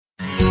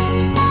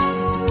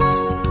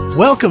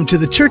Welcome to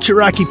the Church at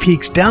Rocky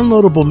Peak's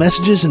downloadable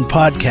messages and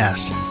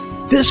podcast.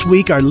 This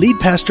week, our lead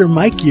pastor,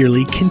 Mike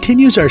Yearley,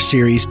 continues our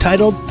series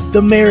titled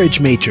The Marriage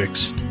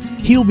Matrix.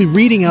 He will be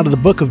reading out of the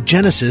book of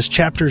Genesis,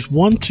 chapters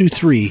 1 through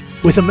 3,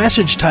 with a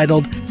message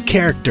titled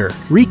Character,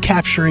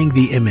 Recapturing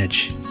the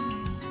Image.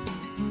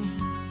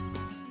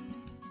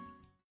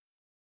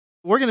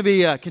 We're going to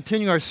be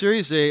continuing our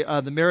series,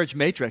 The Marriage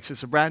Matrix.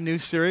 It's a brand new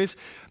series.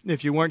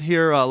 If you weren't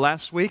here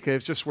last week,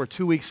 we're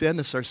 2 weeks in.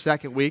 This is our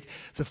second week.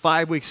 It's a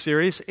 5-week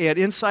series. And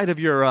inside of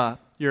your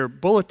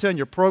bulletin,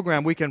 your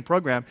program, weekend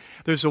program,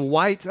 there's a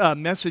white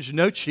message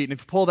note sheet. And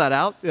if you pull that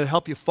out, it'll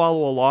help you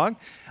follow along.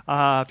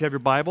 If you have your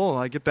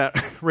Bible, get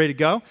that ready to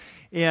go.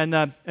 And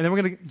then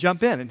we're going to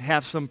jump in and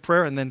have some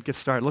prayer and then get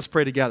started. Let's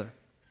pray together.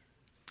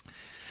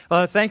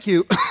 Thank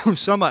you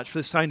so much for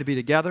this time to be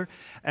together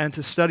and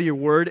to study your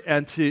word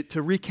and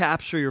to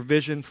recapture your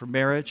vision for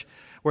marriage.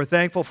 We're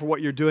thankful for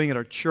what you're doing at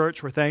our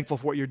church. We're thankful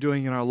for what you're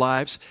doing in our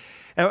lives.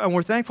 And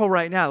we're thankful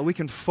right now that we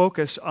can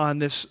focus on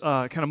this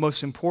kind of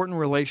most important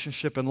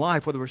relationship in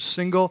life, whether we're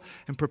single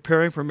and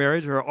preparing for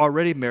marriage or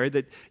already married,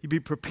 that you'd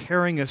be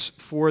preparing us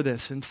for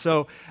this. And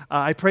so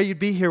I pray you'd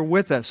be here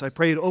with us. I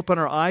pray you'd open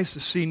our eyes to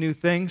see new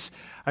things.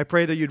 I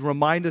pray that you'd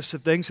remind us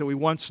of things that we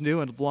once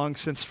knew and have long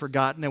since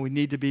forgotten and we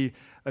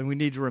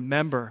need to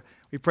remember.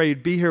 We pray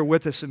you'd be here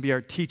with us and be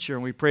our teacher,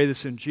 and we pray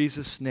this in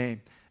Jesus'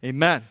 name.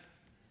 Amen.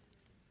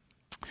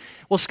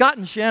 Well, Scott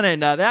and Shannon,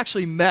 they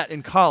actually met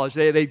in college.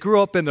 They grew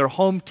up in their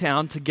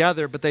hometown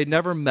together, but they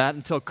never met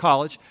until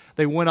college.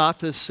 They went off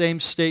to the same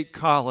state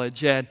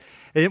college, and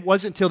it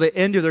wasn't until the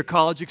end of their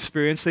college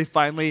experience they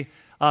finally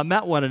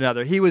met one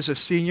another. He was a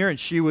senior, and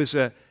she was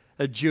a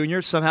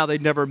junior. Somehow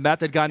they'd never met.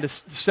 They'd gone to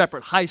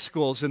separate high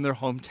schools in their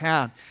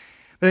hometown.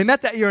 But they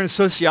met that year in a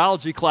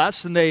sociology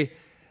class, and they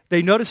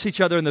noticed each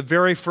other in the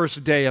very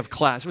first day of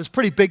class. It was a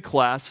pretty big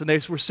class, and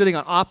they were sitting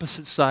on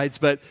opposite sides,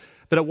 but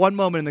at one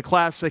moment in the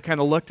class, they kind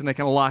of looked and they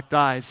kind of locked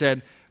eyes,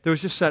 and there was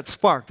just that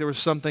spark. There was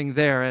something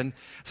there, and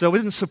so it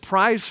didn't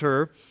surprise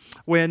her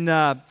when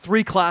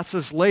 3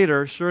 classes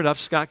later, sure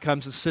enough, Scott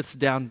comes and sits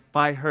down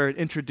by her and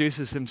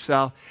introduces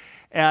himself,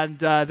 and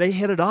they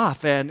hit it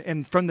off,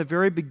 and from the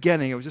very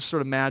beginning, it was just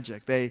sort of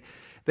magic. They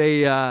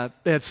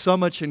had so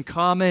much in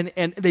common,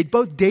 and they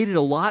both dated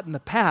a lot in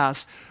the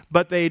past,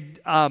 but they'd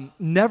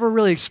never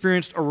really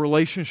experienced a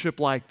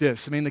relationship like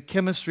this. I mean, the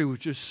chemistry was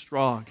just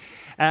strong,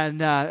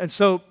 and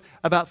so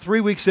about 3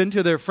 weeks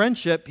into their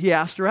friendship, he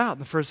asked her out on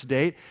the first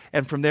date,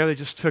 and from there they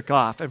just took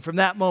off. And from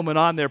that moment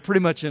on, they're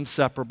pretty much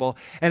inseparable.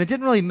 And it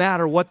didn't really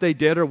matter what they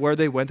did or where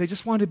they went. They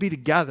just wanted to be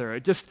together.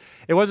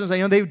 It wasn't,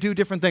 they would do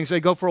different things. They'd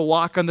go for a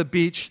walk on the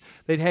beach.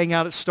 They'd hang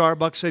out at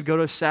Starbucks. They'd go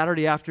to a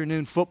Saturday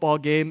afternoon football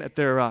game at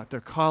their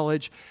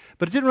college.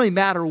 But it didn't really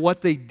matter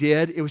what they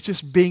did. It was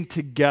just being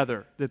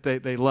together that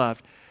they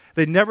loved.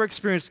 They'd never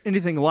experienced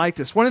anything like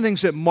this. One of the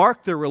things that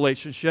marked their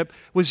relationship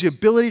was the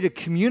ability to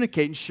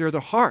communicate and share their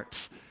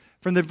hearts.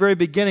 From the very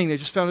beginning, they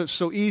just found it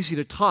so easy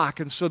to talk,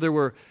 and so there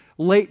were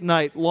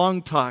late-night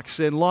long talks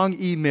and long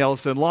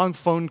emails and long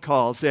phone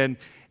calls and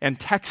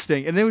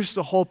texting, and it was just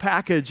a whole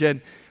package,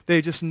 and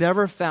they just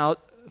never found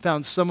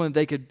someone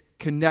they could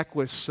connect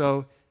with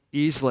so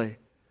easily. And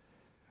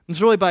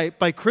it's really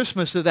by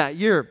Christmas of that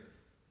year,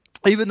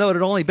 even though it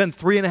had only been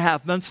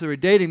 3.5 months they were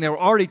dating, they were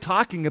already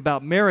talking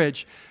about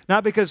marriage,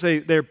 not because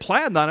they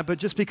planned on it, but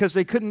just because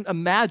they couldn't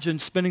imagine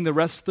spending the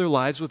rest of their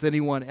lives with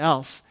anyone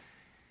else.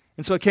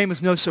 And so it came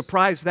as no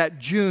surprise that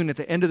June, at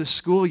the end of the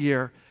school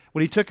year,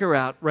 when he took her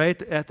out, right,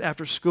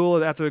 after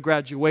school, after the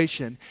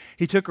graduation,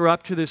 he took her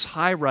up to this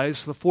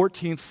high-rise, the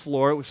 14th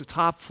floor. It was the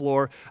top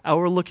floor,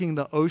 overlooking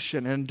the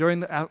ocean. And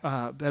they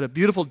had a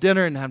beautiful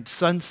dinner and had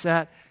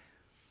sunset.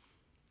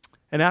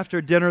 And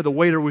after dinner, the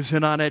waiter was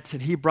in on it,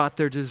 and he brought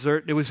their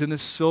dessert. It was in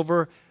this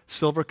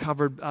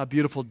silver-covered,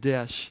 beautiful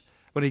dish.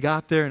 When he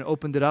got there and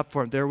opened it up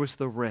for him, there was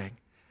the ring.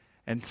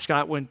 And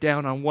Scott went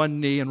down on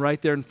one knee, and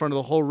right there in front of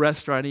the whole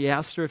restaurant, he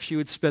asked her if she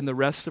would spend the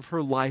rest of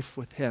her life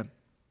with him.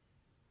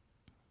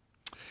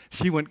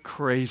 She went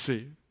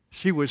crazy.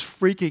 She was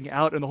freaking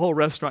out, and the whole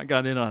restaurant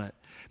got in on it.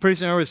 Pretty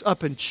soon, everyone was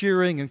up and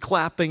cheering and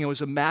clapping. It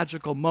was a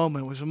magical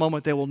moment. It was a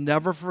moment they will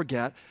never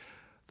forget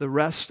the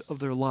rest of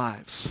their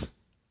lives.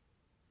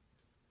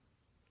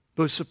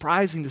 But it was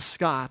surprising to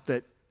Scott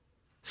that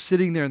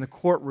sitting there in the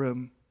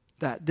courtroom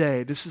that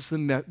day, this is the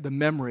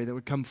memory that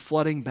would come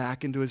flooding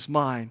back into his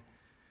mind.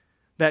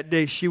 That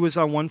day, she was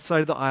on one side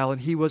of the aisle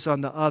and he was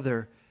on the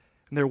other,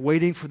 and they're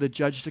waiting for the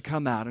judge to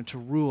come out and to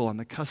rule on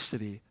the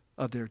custody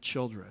of their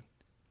children.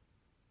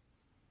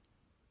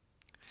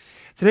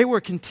 Today,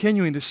 we're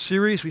continuing the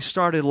series we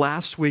started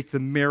last week, The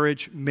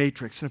Marriage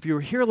Matrix. And if you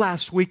were here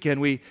last weekend,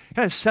 we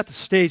kind of set the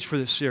stage for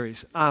this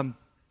series.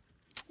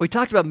 We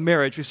talked about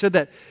marriage. We said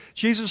that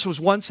Jesus was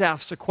once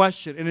asked a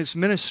question in his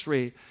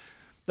ministry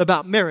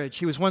about marriage.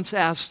 He was once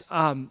asked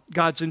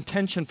God's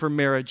intention for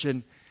marriage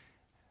and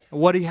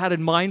what he had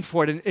in mind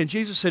for it. And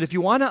Jesus said, if you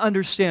want to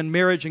understand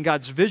marriage and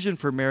God's vision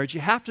for marriage, you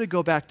have to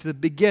go back to the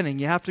beginning.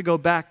 You have to go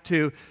back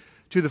to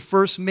the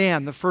first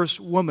man, the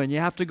first woman. You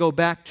have to go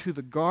back to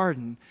the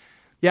garden.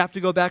 You have to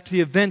go back to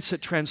the events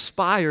that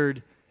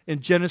transpired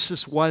in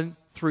Genesis 1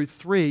 through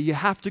 3, you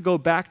have to go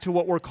back to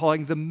what we're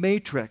calling the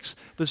matrix,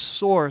 the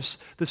source,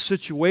 the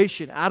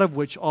situation out of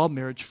which all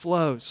marriage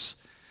flows.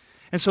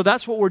 And so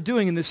that's what we're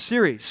doing in this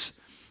series.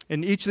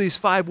 In each of these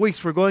 5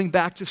 weeks, we're going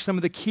back to some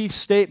of the key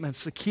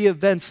statements, the key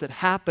events that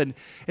happened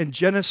in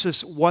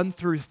Genesis 1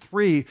 through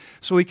 3,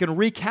 so we can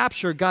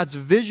recapture God's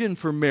vision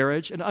for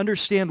marriage and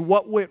understand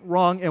what went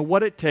wrong and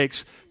what it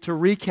takes to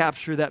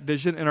recapture that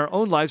vision in our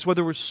own lives,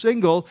 whether we're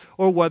single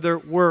or whether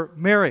we're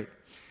married.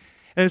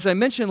 And as I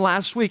mentioned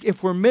last week,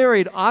 if we're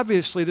married,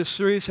 obviously this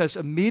series has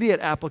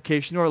immediate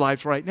application to our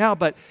lives right now.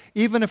 But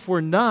even if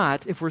we're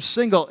not, if we're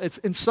single, it's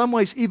in some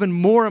ways even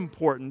more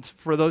important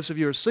for those of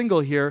you who are single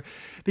here,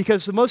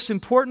 because the most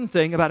important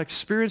thing about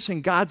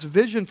experiencing God's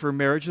vision for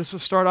marriage is to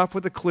start off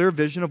with a clear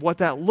vision of what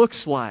that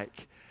looks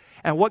like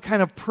and what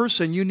kind of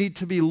person you need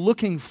to be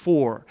looking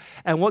for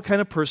and what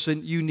kind of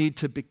person you need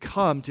to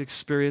become to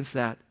experience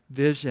that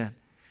vision.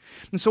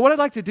 And so what I'd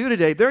like to do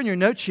today, there in your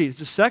note sheet,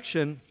 is a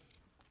section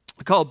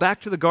called Back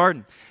to the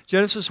Garden,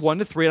 Genesis 1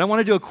 to 3. And I want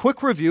to do a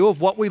quick review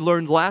of what we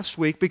learned last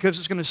week because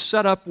it's going to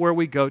set up where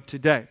we go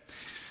today.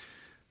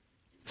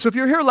 So if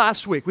you were here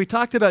last week, we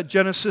talked about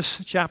Genesis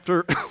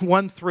chapter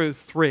 1 through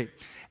 3.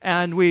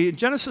 And in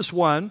Genesis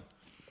 1,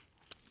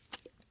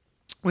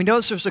 we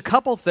notice there's a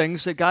couple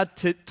things that God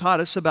taught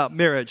us about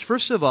marriage.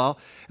 First of all,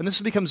 and this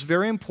becomes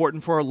very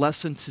important for our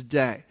lesson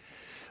today,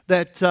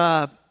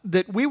 that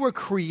we were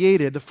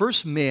created, the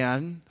first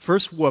man,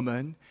 first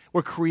woman,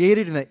 were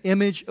created in the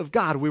image of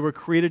God. We were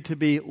created to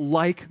be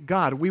like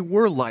God. We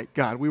were like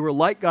God. We were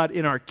like God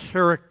in our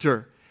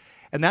character.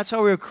 And that's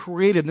how we were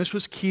created. And this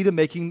was key to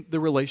making the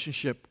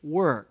relationship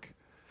work.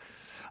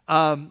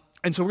 And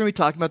so we're going to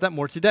be talking about that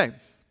more today.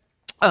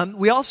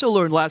 We also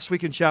learned last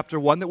week in chapter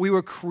 1 that we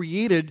were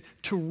created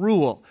to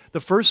rule.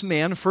 The first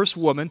man, first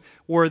woman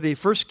were the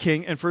first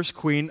king and first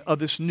queen of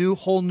this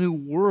whole new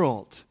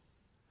world.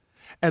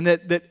 And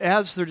that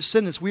as their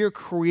descendants, we are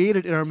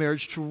created in our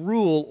marriage to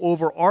rule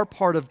over our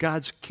part of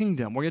God's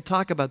kingdom. We're going to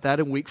talk about that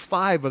in week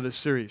 5 of this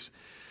series.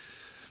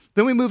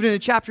 Then we moved into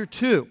chapter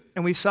 2,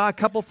 and we saw a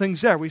couple things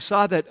there. We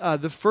saw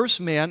that the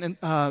first man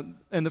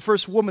and the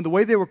first woman, the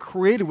way they were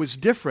created was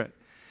different.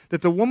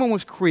 That the woman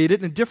was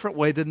created in a different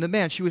way than the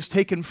man. She was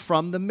taken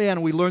from the man.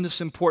 And we learned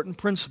this important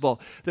principle,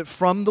 that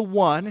from the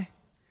one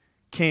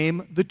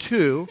came the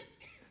two,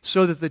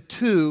 so that the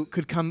two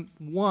could come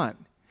one.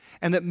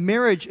 And that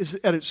marriage is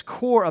at its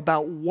core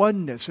about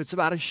oneness. It's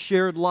about a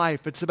shared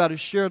life. It's about a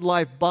shared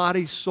life,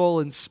 body, soul,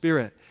 and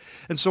spirit.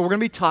 And so we're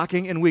going to be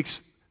talking in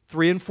weeks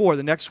 3 and 4,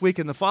 the next week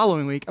and the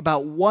following week,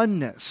 about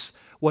oneness,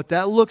 what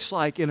that looks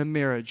like in a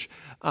marriage,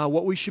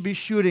 what we should be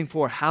shooting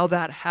for, how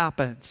that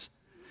happens.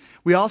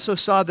 We also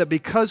saw that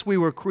because we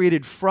were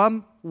created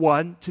from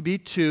one to be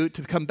two,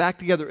 to come back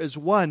together as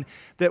one,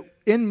 that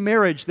in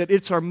marriage, that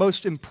it's our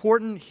most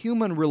important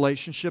human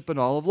relationship in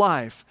all of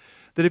life.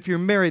 That if you're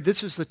married,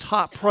 this is the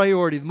top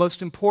priority, the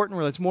most important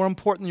relationship. It's more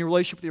important than your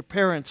relationship with your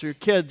parents or your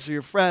kids or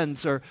your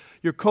friends or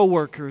your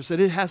coworkers. That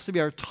it has to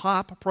be our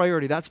top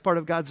priority. That's part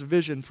of God's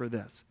vision for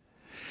this.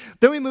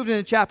 Then we moved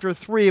into chapter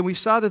 3, and we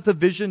saw that the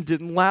vision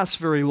didn't last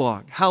very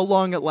long. How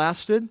long it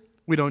lasted,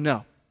 we don't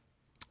know.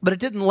 But it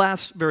didn't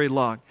last very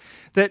long.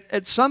 That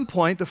at some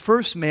point, the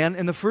first man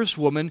and the first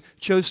woman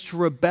chose to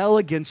rebel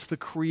against the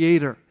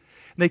Creator.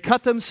 And they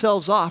cut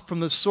themselves off from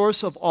the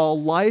source of all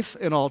life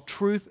and all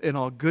truth and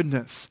all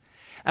goodness.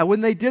 And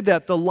when they did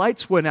that, the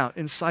lights went out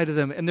inside of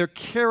them and their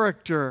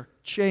character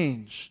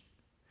changed.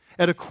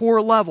 At a core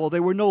level,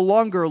 they were no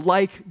longer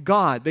like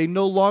God. They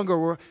no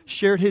longer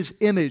shared His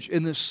image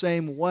in the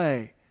same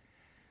way.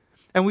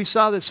 And we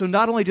saw that, so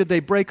not only did they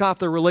break off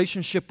their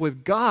relationship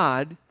with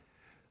God,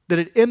 that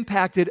it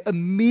impacted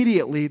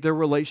immediately their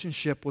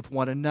relationship with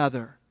one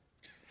another.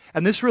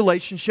 And this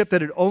relationship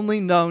that had only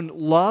known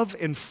love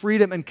and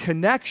freedom and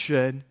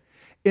connection,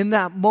 in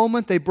that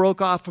moment they broke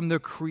off from their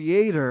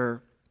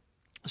Creator,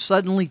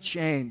 suddenly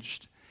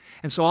changed.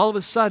 And so all of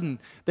a sudden,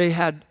 they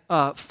had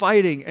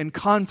fighting and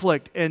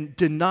conflict and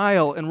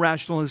denial and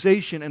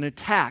rationalization and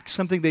attack,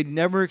 something they'd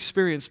never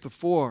experienced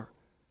before.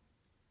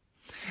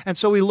 And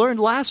so we learned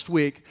last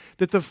week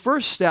that the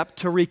first step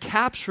to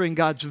recapturing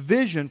God's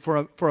vision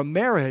for a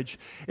marriage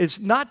is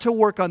not to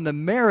work on the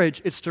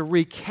marriage, it's to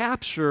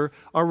recapture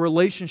our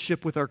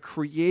relationship with our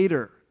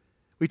Creator.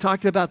 We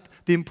talked about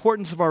the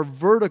importance of our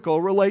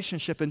vertical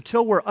relationship.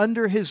 Until we're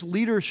under His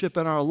leadership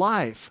in our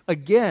life,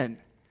 again,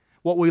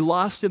 what we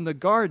lost in the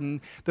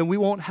garden, then we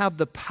won't have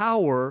the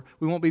power,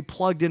 we won't be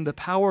plugged into the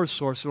power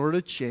source in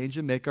order to change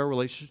and make our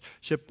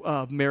relationship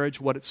of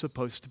marriage what it's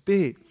supposed to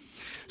be.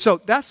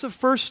 So that's the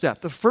first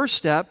step. The first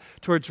step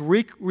towards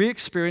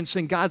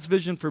re-experiencing God's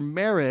vision for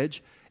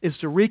marriage is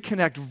to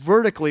reconnect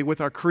vertically with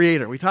our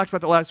Creator. We talked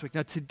about that last week.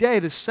 Now today,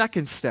 the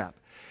second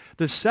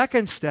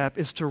step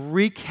is to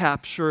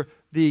recapture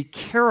the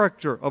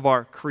character of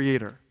our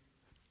Creator.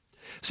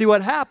 See,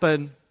 what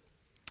happened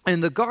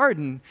in the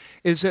garden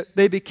is that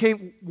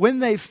when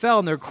they fell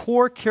and their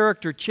core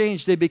character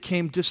changed, they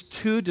became just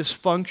two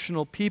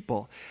dysfunctional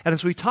people. And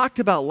as we talked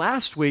about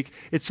last week,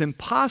 it's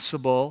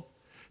impossible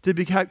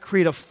to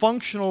create a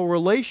functional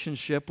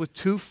relationship with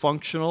two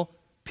dysfunctional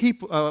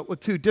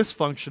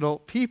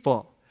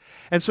people.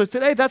 And so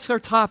today, that's our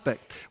topic.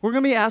 We're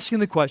going to be asking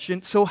the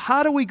question, so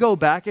how do we go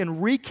back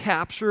and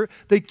recapture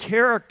the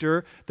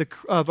character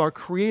of our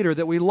Creator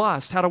that we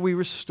lost? How do we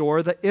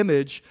restore the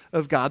image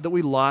of God that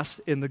we lost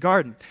in the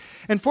garden?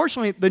 And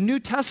fortunately, the New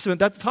Testament,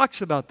 that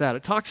talks about that.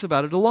 It talks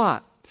about it a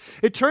lot.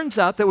 It turns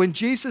out that when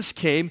Jesus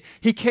came,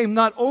 He came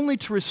not only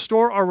to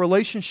restore our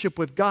relationship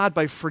with God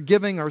by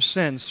forgiving our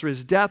sins through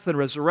His death and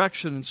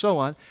resurrection and so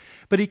on,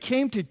 but He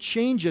came to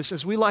change us,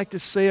 as we like to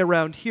say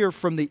around here,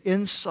 from the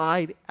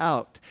inside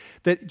out.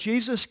 That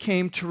Jesus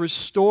came to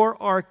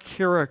restore our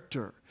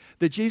character.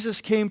 That Jesus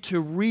came to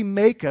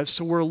remake us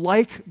so we're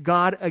like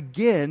God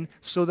again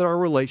so that our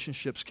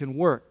relationships can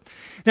work.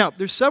 Now,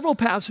 there's several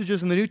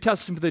passages in the New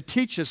Testament that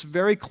teach us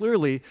very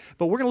clearly,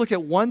 but we're going to look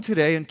at one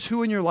today and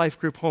two in your life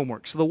group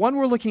homework. So the one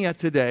we're looking at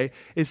today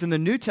is in the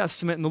New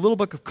Testament in the little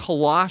book of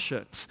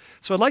Colossians.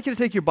 So I'd like you to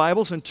take your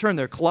Bibles and turn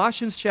there.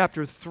 Colossians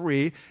chapter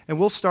 3, and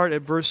we'll start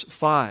at verse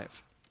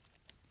 5.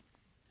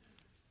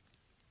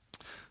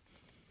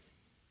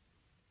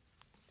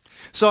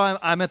 So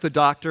I'm at the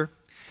doctor,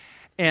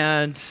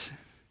 and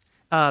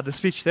the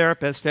speech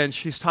therapist, and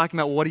she's talking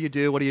about what do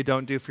you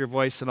don't do for your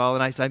voice and all.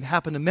 And I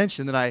happen to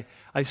mention that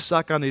I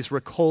suck on these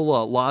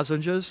Ricola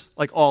lozenges,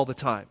 like all the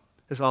time.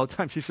 All the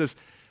time. She says,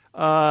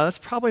 that's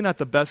probably not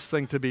the best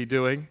thing to be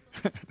doing.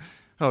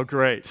 Oh,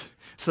 great.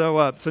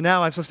 So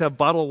now I'm supposed to have a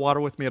bottle of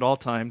water with me at all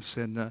times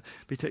and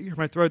be taking care of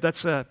my throat.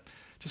 That's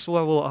just a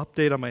little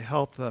update on my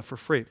health for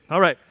free. All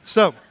right,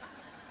 so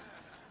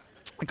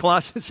in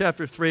Colossians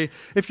chapter 3.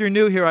 If you're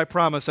new here, I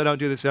promise I don't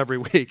do this every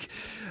week.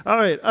 All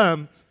right,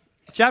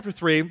 chapter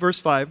 3, verse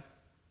 5.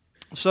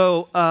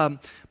 So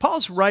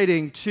Paul's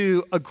writing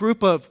to a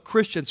group of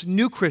Christians,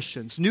 new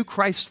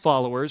Christ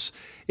followers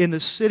in the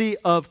city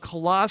of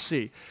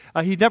Colossae.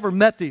 He'd never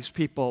met these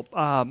people.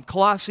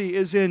 Colossae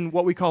is in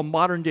what we call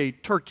modern-day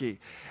Turkey.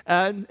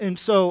 And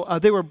so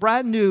they were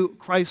brand new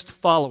Christ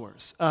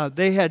followers.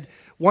 They had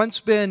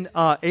once been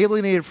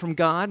alienated from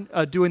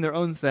God, doing their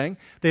own thing.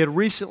 They had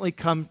recently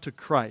come to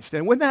Christ.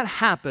 And when that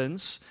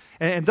happens,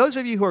 and those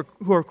of you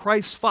who are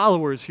Christ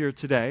followers here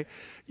today,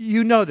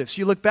 you know this.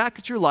 You look back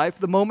at your life,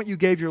 the moment you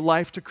gave your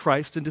life to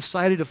Christ and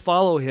decided to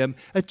follow Him,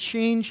 a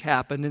change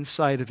happened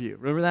inside of you.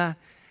 Remember that?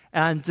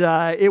 And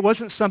it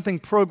wasn't something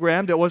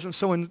programmed. It wasn't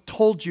someone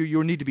told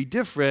you need to be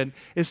different.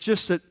 It's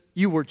just that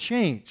you were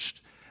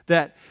changed.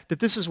 That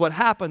this is what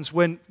happens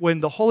when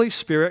the Holy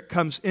Spirit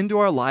comes into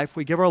our life,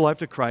 we give our life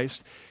to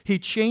Christ, He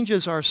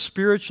changes our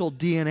spiritual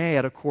DNA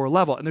at a core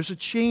level. And there's a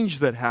change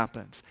that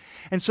happens.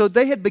 And so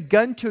they had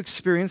begun to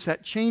experience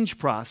that change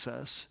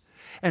process.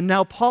 And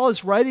now Paul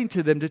is writing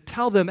to them to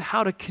tell them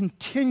how to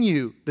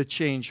continue the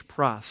change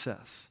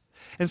process.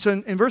 And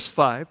so in verse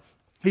 5,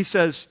 he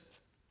says,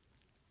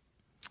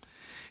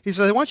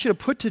 I want you to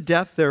put to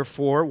death,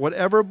 therefore,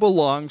 whatever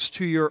belongs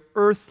to your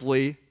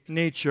earthly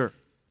nature.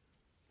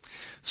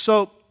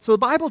 So the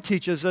Bible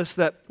teaches us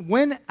that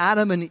when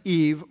Adam and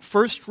Eve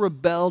first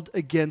rebelled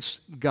against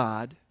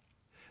God,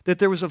 that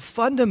there was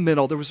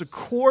a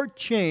core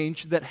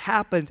change that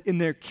happened in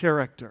their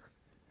character.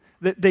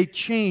 That they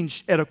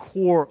changed at a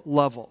core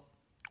level.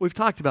 We've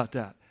talked about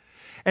that.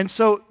 And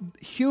so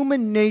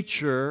human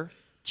nature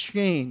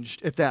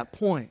changed at that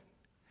point.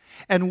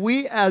 And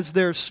we, as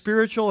their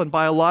spiritual and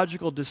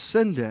biological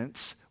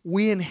descendants,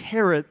 we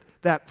inherit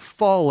that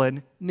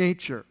fallen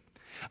nature.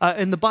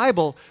 In the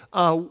Bible,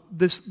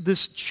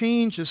 this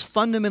change, this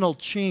fundamental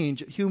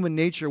change in human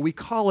nature, we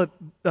call it,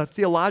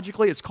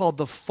 theologically, it's called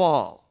the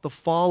fall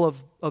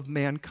of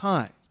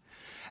mankind.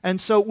 And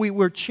so we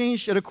were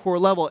changed at a core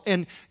level.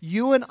 And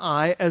you and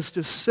I, as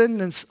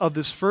descendants of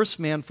this first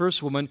man,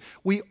 first woman,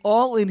 we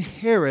all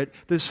inherit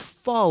this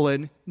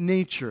fallen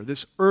nature,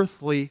 this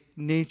earthly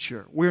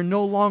nature. We're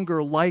no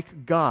longer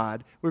like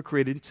God we're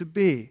created to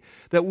be.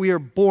 That we are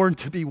born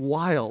to be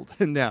wild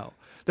now.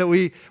 That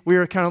we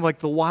are kind of like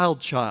the wild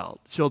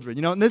children.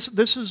 You know, and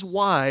this is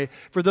why,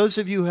 for those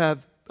of you who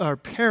are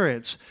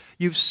parents,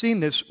 you've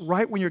seen this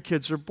right when your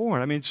kids are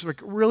born. I mean, it's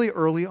like really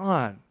early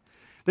on.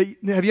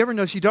 Have you ever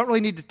noticed you don't really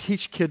need to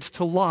teach kids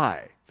to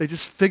lie? They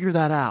just figure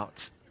that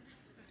out.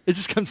 It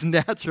just comes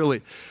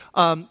naturally.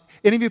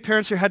 Any of you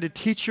parents here had to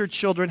teach your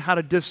children how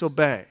to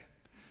disobey?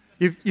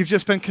 You've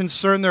just been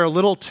concerned they're a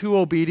little too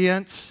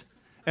obedient,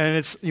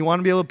 and you want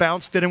to be able to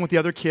fit in with the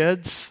other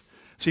kids.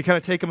 So you kind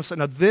of take them and say,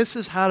 now this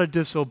is how to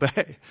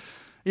disobey.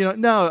 Do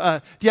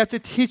you have to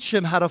teach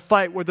them how to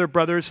fight with their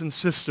brothers and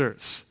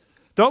sisters?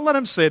 Don't let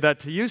them say that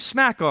to you.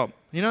 Smack them.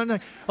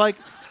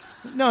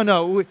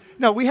 No,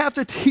 we have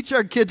to teach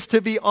our kids to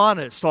be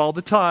honest all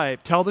the time,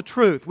 tell the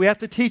truth. We have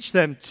to teach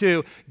them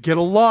to get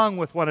along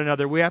with one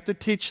another. We have to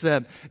teach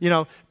them,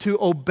 to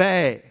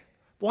obey.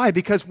 Why?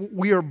 Because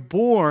we are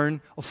born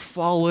a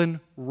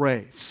fallen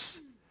race.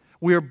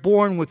 We are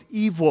born with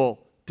evil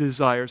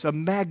desires, a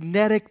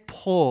magnetic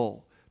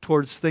pull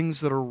towards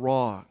things that are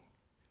wrong.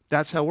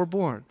 That's how we're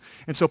born.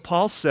 And so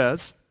Paul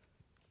says,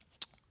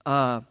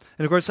 And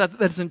of course, that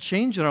doesn't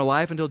change in our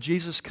life until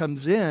Jesus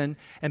comes in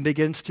and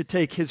begins to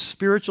take his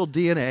spiritual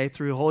DNA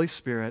through the Holy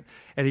Spirit,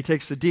 and he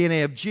takes the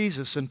DNA of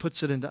Jesus and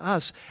puts it into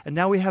us, and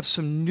now we have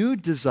some new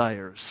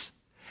desires.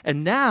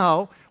 And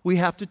now we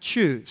have to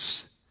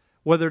choose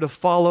whether to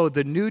follow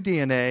the new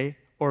DNA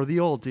or the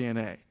old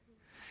DNA.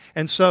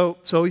 And so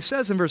he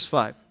says in verse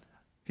 5,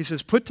 he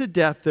says, put to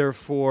death,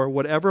 therefore,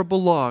 whatever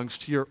belongs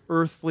to your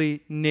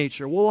earthly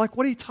nature. Well, like,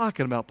 what are you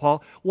talking about,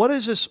 Paul? What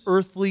does this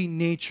earthly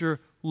nature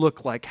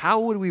look like? How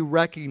would we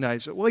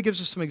recognize it? Well, he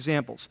gives us some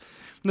examples.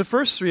 And the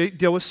first three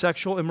deal with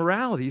sexual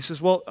immorality. He says,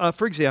 well,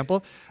 for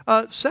example,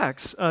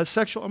 sex,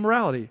 sexual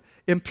immorality,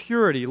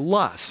 impurity,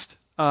 lust.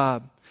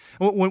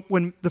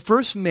 When the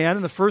first man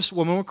and the first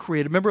woman were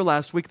created, remember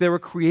last week, they were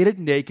created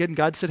naked, and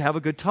God said, have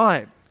a good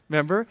time.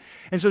 Remember?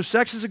 And so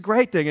sex is a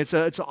great thing. It's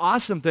an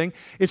awesome thing.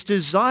 It's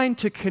designed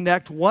to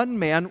connect one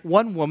man,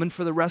 one woman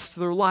for the rest of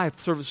their life,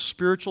 sort of a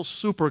spiritual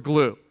super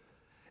glue.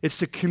 It's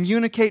to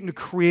communicate and to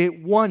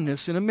create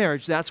oneness in a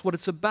marriage. That's what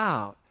it's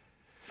about.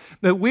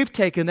 Now, we've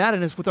taken that,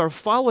 and it's with our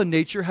fallen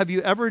nature. Have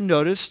you ever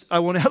noticed, I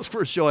won't ask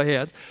for a show of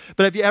hands,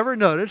 but have you ever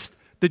noticed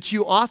that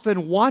you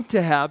often want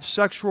to have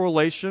sexual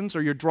relations,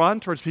 or you're drawn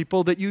towards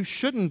people that you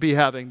shouldn't be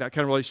having that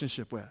kind of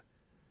relationship with?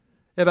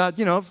 About,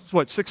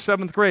 6th,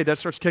 7th grade, that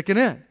starts kicking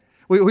in.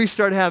 We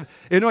start to have,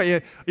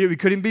 we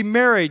couldn't be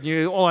married.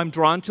 I'm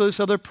drawn to this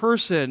other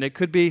person. It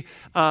could be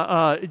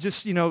at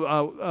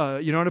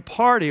a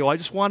party. I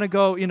just want to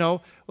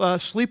go,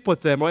 sleep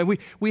with them.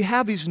 We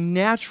have these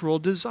natural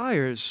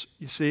desires,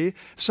 you see.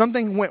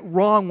 Something went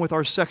wrong with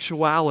our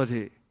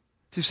sexuality.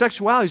 See,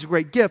 sexuality is a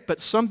great gift,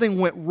 but something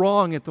went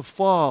wrong at the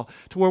fall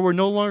to where we're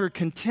no longer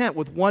content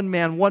with one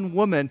man, one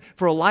woman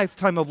for a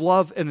lifetime of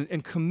love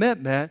and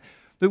commitment,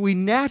 that we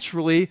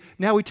naturally,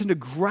 now we tend to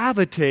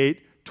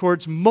gravitate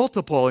towards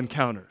multiple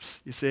encounters,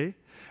 you see? And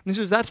he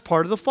says that's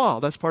part of the fall.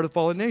 That's part of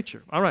fallen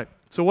nature. All right,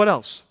 so what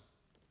else?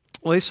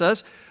 Well, he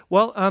says,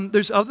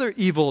 there's other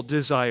evil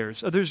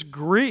desires. There's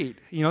greed.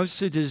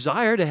 It's a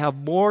desire to have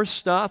more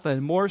stuff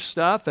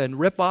and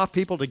rip off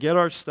people to get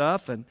our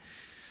stuff. And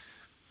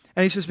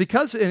he says,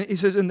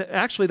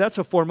 actually that's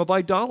a form of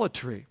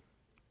idolatry.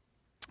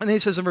 And then he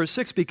says in verse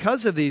 6,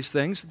 because of these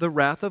things, the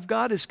wrath of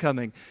God is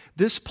coming.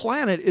 This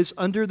planet is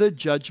under the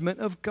judgment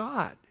of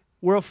God.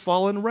 We're a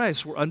fallen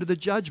race. We're under the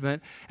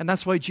judgment, and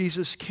that's why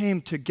Jesus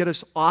came to get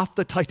us off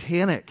the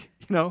Titanic.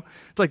 It's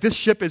like this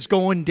ship is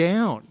going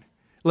down.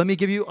 Let me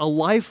give you a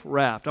life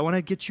raft. I want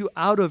to get you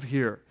out of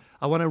here.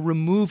 I want to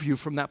remove you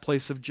from that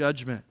place of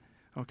judgment.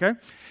 Okay?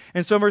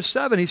 And so in verse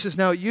 7, he says,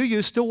 now you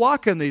used to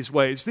walk in these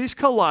ways. These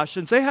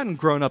Colossians, they hadn't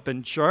grown up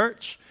in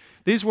church.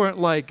 These weren't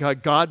like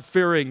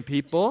God-fearing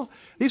people.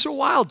 These were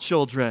wild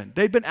children.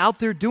 They'd been out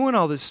there doing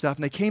all this stuff,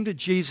 and they came to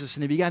Jesus,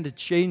 and he began to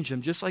change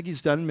them, just like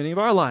he's done in many of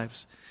our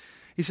lives.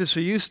 He says, so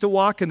you used to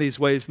walk in these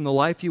ways in the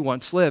life you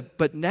once lived,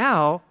 but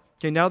now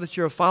that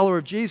you're a follower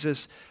of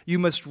Jesus, you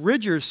must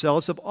rid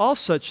yourselves of all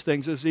such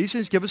things as these.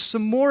 He's give us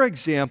some more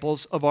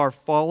examples of our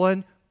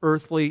fallen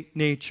earthly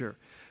nature.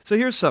 So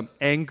here's some: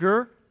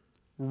 anger,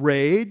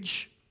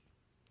 rage,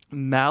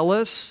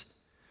 malice,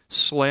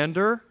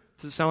 slander.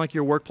 Does it sound like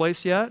your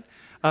workplace yet?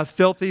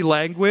 Filthy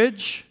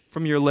language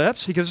from your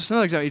lips. He gives us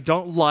another example. You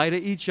don't lie to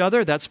each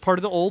other. That's part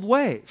of the old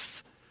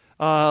ways.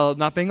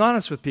 Not being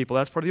honest with people.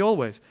 That's part of the old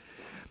ways.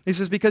 He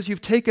says, because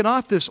you've taken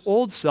off this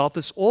old self,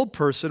 this old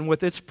person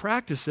with its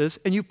practices,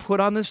 and you've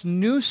put on this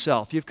new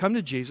self. You've come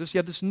to Jesus, you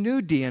have this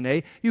new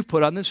DNA, you've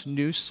put on this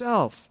new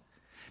self.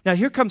 Now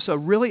here comes a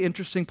really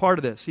interesting part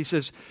of this. He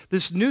says,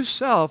 this new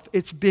self,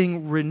 it's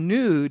being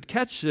renewed,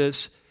 catch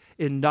this,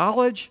 in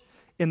knowledge,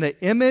 in the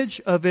image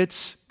of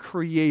its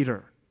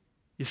creator.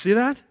 You see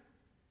that?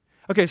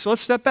 Okay, so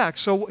let's step back.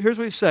 So here's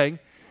what he's saying,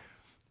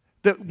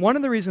 that one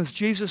of the reasons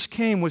Jesus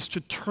came was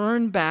to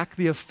turn back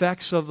the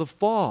effects of the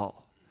fall.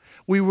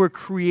 We were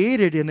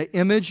created in the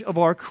image of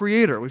our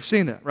Creator. We've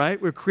seen that, right?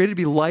 We were created to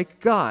be like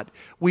God.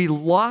 We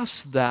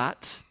lost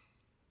that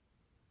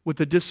with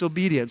the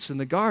disobedience in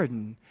the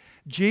garden.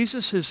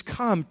 Jesus has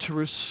come to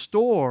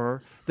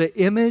restore the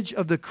image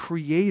of the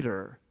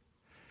Creator.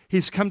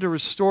 He's come to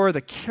restore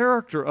the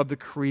character of the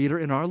Creator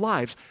in our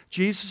lives.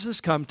 Jesus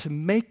has come to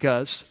make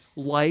us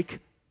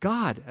like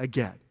God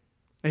again.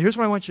 Now here's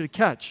what I want you to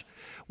catch.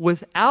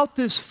 Without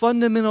this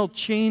fundamental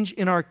change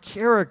in our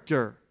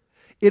character,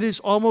 it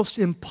is almost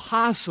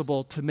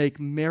impossible to make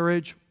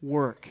marriage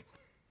work.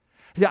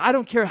 I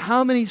don't care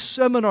how many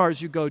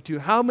seminars you go to,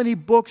 how many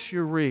books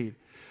you read,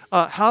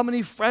 how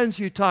many friends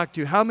you talk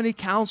to, how many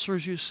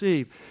counselors you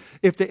see.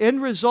 If the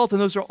end result, and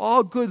those are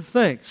all good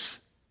things,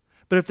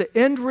 but if the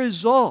end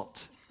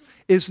result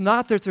is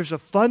not that there's a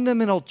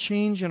fundamental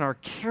change in our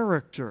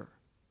character,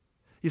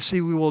 you see,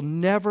 we will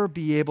never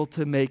be able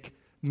to make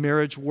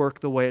marriage work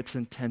the way it's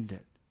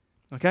intended.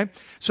 Okay?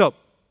 So,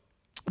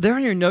 there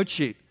on your note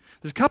sheet,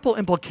 there's a couple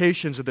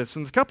implications of this,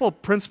 and there's a couple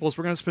of principles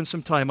we're going to spend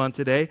some time on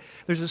today.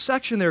 There's a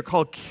section there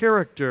called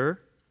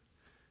Character,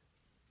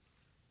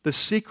 the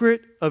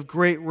Secret of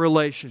Great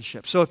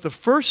Relationships. So if the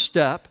first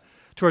step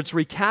towards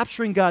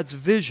recapturing God's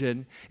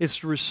vision is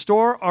to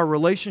restore our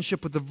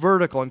relationship with the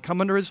vertical and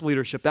come under His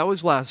leadership. That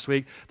was last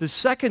week. The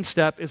second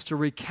step is to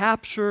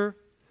recapture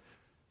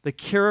the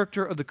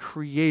character of the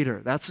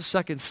Creator. That's the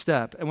second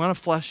step. And we want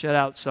to flesh that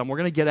out some. We're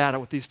going to get at it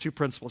with these two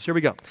principles. Here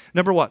we go.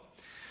 Number one.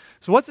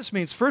 So what this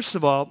means, first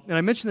of all, and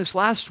I mentioned this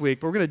last week,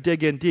 but we're going to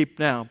dig in deep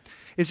now,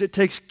 is it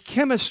takes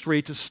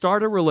chemistry to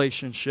start a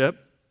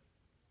relationship,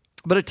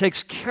 but it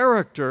takes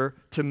character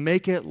to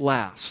make it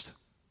last.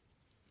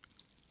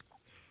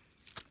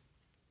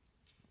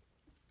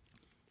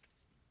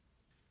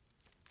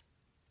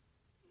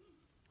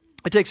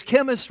 It takes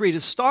chemistry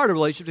to start a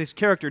relationship, it takes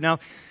character. Now,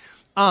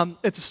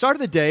 at the start of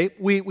the day,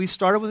 we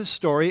started with a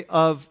story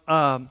of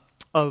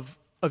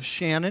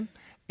Shannon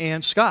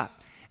and Scott.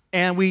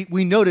 And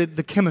we noted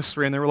the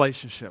chemistry in their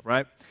relationship,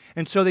 right?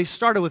 And so they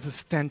started with this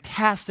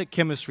fantastic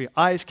chemistry.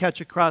 Eyes catch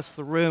across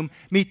the room,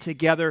 meet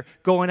together,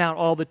 going out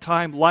all the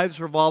time, lives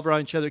revolve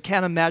around each other.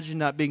 Can't imagine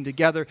not being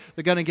together.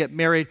 They're going to get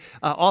married.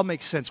 All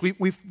makes sense.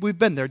 We've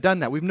been there, done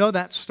that. We know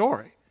that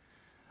story.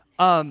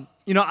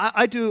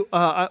 I do.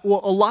 A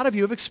lot of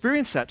you have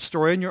experienced that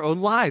story in your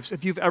own lives.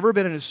 If you've ever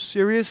been in a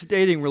serious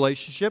dating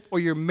relationship or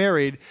you're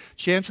married,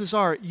 chances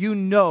are you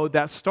know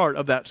that start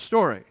of that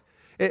story.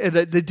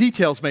 The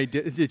details may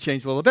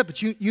change a little bit,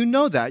 but you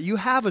know that. You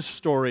have a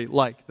story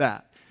like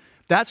that.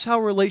 That's how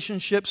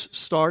relationships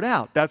start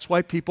out. That's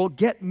why people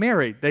get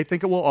married. They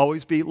think it will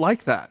always be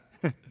like that.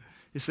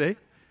 You see?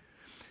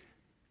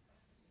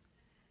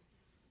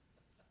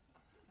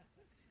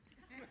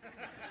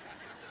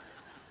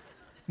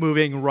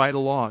 Moving right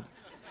along.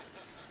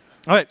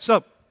 All right,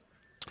 so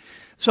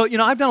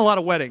I've done a lot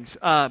of weddings.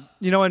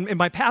 In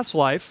my past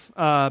life,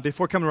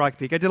 before coming to Rocky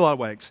Peak, I did a lot of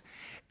weddings.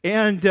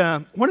 And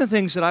one of the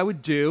things that I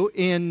would do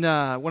when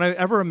I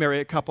ever marry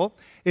a couple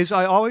is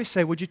I always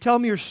say, would you tell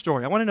me your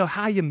story? I want to know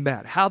how you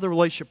met, how the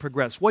relationship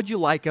progressed. What did you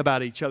like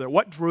about each other?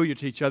 What drew you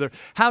to each other?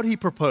 How did he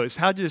propose?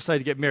 How did you decide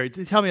to get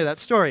married? Tell me that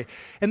story.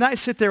 And then I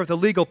sit there with a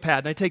legal pad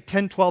and I take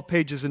 10, 12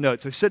 pages of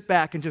notes. I sit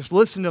back and just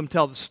listen to him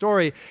tell the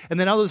story. And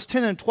then out of those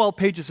 10 and 12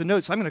 pages of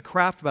notes, I'm going to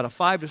craft about a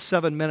 5 to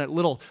 7 minute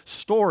little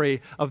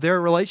story of their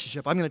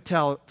relationship. I'm going to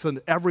tell, so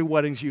every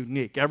wedding's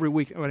unique. Every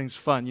wedding's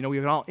fun. We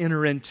can all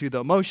enter into the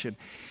emotion.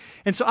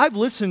 And so I've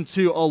listened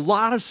to a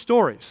lot of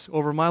stories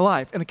over my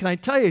life. And can I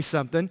tell you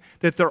something?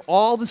 That they're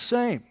all the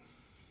same.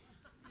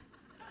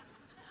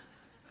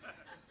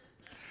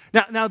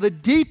 Now the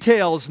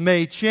details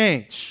may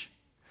change.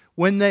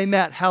 When they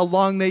met, how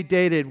long they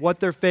dated, what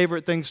their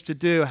favorite things to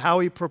do, how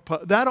he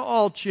proposed. That'll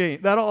all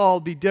change. That'll all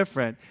be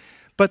different.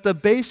 But the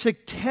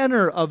basic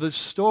tenor of a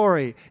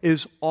story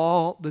is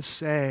all the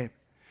same.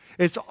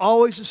 It's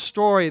always a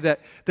story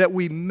that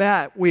we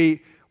met,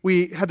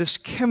 we had this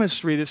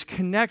chemistry, this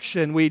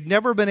connection we'd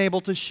never been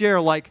able to share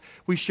like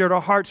we shared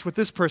our hearts with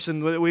this person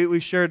that we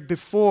shared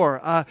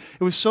before.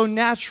 It was so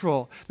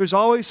natural. There's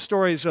always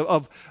stories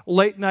of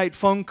late-night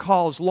phone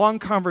calls, long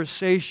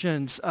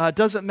conversations. It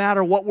doesn't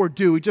matter what we're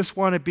doing. We just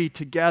want to be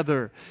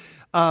together.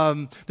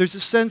 There's a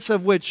sense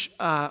of which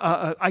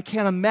I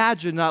can't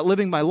imagine not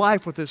living my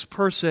life with this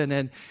person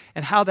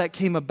and how that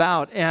came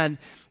about. And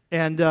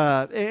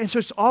so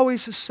it's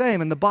always the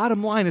same. And the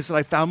bottom line is that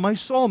I found my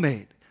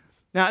soulmate.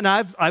 Now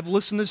I've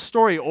listened to this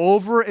story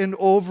over and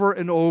over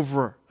and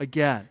over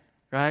again,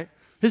 right?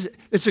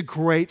 It's a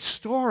great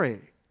story.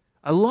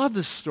 I love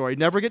this story.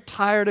 Never get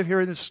tired of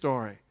hearing this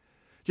story.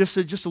 Just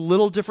a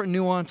little different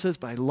nuances,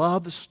 but I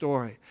love the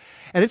story.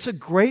 And it's a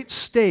great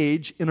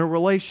stage in a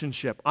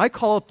relationship. I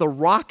call it the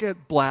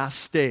rocket blast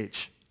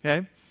stage,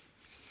 okay?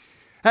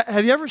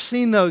 Have you ever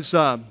seen those...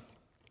 like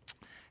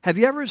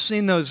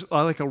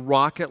a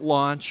rocket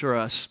launch or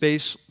a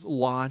space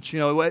launch?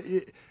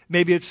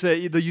 Maybe it's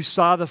you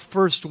saw the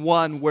first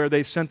one where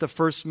they sent the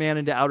first man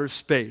into outer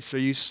space, or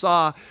you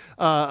saw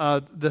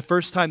the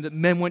first time that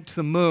men went to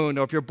the moon,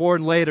 or if you're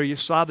born later, you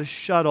saw the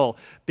shuttle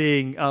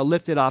being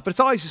lifted off. But it's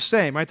always the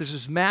same, right? There's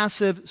this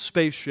massive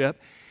spaceship,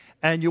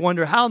 and you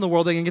wonder how in the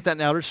world they can get that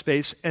in outer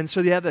space. And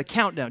so they have the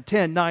countdown,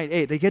 10, 9,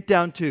 8. They get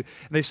down to, and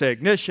they say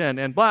ignition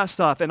and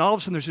blast off, and all of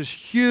a sudden there's this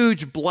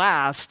huge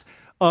blast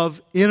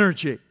of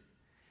energy,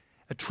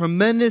 a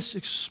tremendous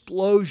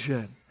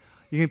explosion.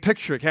 You can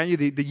picture it, can't you?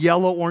 The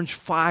yellow-orange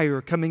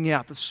fire coming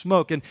out, the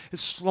smoke, and it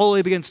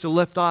slowly begins to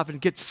lift off and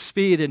gets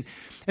speed. And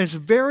it's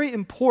very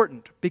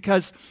important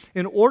because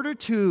in order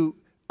to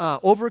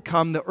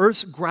overcome the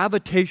Earth's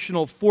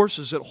gravitational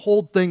forces that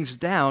hold things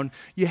down,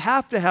 you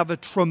have to have a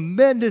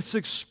tremendous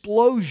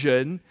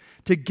explosion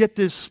to get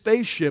this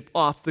spaceship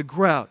off the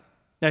ground.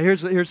 Now,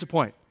 here's the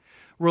point.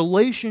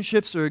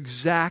 Relationships are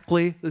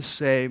exactly the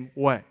same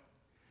way.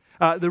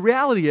 The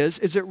reality is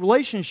that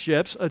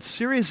relationships, a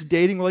serious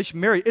dating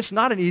relationship, marriage, it's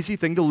not an easy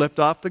thing to lift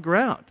off the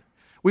ground.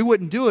 We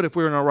wouldn't do it if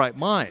we were in our right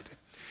mind.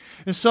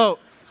 And so,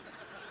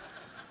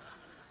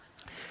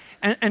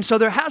 and so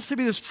there has to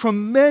be this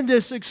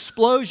tremendous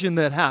explosion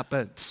that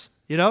happens,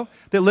 that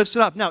lifts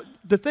it up. Now,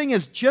 the thing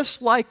is,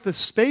 just like the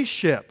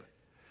spaceship,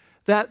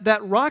 that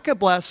rocket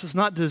blast is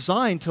not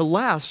designed to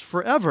last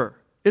forever.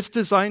 It's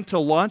designed to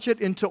launch it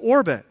into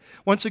orbit.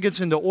 Once it gets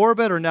into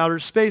orbit or in outer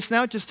space,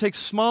 now it just takes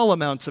small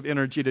amounts of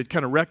energy to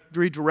kind of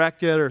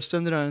redirect it or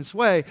send it on its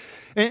way.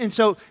 And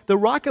so the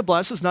rocket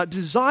blast is not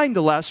designed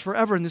to last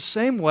forever. In the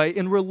same way,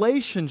 in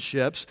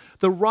relationships,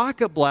 the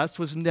rocket blast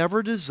was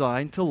never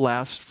designed to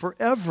last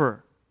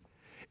forever.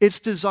 It's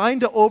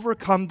designed to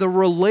overcome the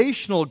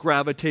relational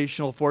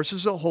gravitational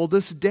forces that hold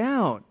us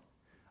down.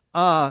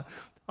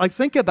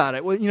 Think about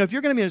it. Well, if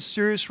you're going to be in a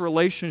serious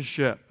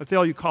relationship, I think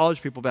all you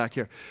college people back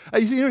here,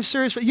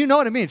 serious, you know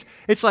what it means.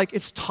 It's like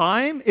it's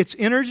time, it's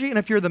energy, and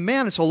if you're the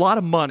man, it's a lot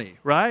of money,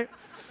 right?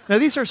 Now,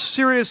 these are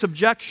serious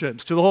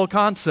objections to the whole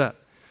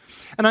concept.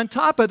 And on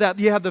top of that,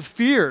 you have the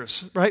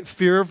fears, right?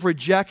 Fear of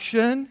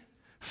rejection,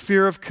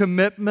 fear of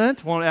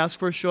commitment. Won't ask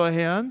for a show of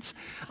hands.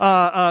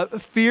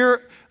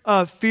 Fear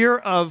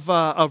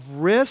of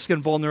risk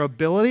and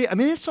vulnerability. I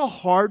mean, it's a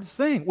hard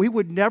thing. We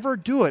would never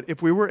do it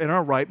if we were in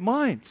our right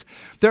minds.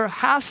 There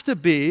has to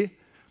be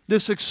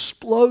this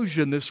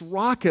explosion, this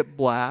rocket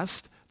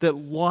blast that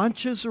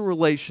launches a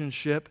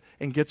relationship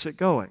and gets it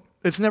going.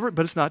 But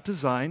it's not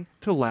designed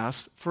to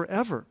last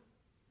forever.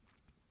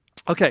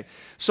 Okay,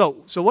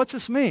 so what's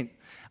this mean?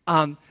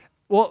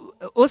 Well,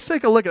 let's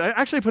take a look at it.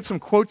 I actually put some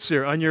quotes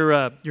here on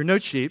your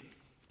note sheet.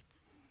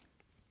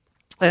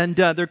 And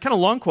they're kind of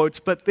long quotes,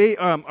 but they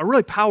are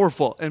really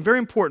powerful and very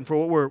important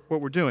for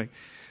what we're doing.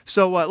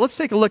 So let's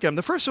take a look at them.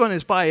 The first one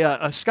is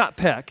by Scott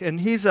Peck, and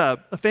he's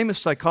a famous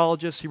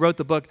psychologist. He wrote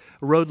the book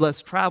A Road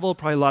Less Traveled.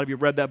 Probably a lot of you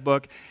have read that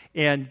book.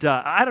 And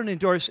I don't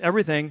endorse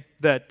everything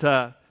that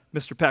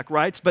Mr. Peck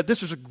writes, but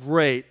this is a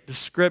great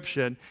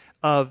description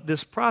of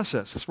this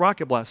process, this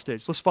rocket blast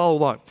stage. Let's follow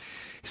along.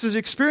 He says, the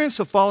experience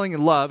of falling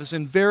in love is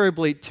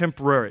invariably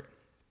temporary.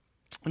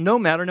 No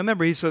matter, now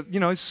remember, he's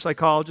a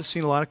psychologist,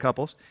 seen a lot of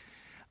couples.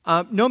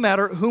 No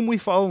matter whom we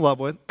fall in love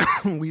with,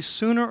 we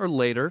sooner or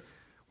later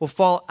will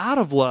fall out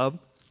of love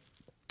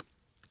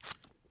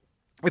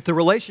if the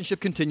relationship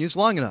continues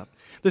long enough.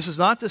 This is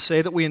not to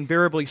say that we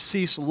invariably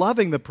cease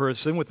loving the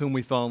person with whom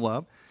we fall in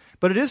love,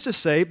 but it is to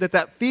say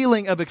that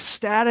feeling of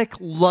ecstatic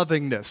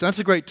lovingness, that's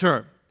a great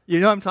term. You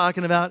know what I'm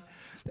talking about?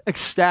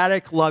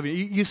 Ecstatic loving.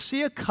 You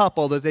see a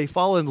couple that they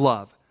fall in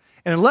love,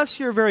 and unless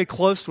you're very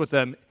close with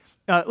them,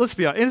 let's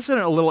be honest, isn't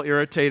it a little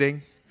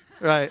irritating,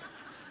 right?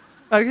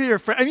 Your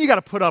friend, and you got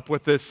to put up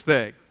with this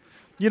thing.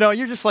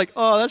 You're just like,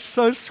 oh, that's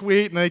so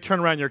sweet. And then they turn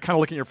around and you're kind of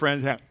looking at your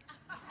friend's hand.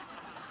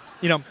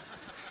 Yeah,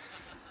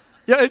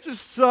 it's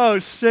just so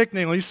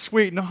sickeningly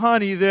sweet. And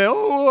honey,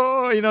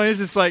 it's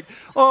just like,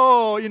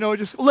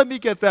 just let me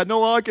get that.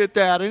 No, I'll get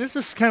that. And it's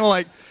just kind of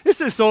like, it's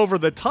just over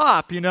the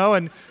top,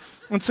 And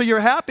so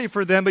you're happy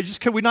for them, but just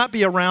can we not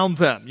be around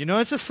them?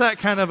 It's just that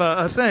kind of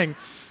a thing.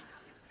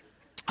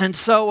 And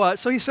so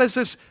he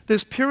says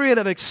this period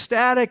of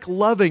ecstatic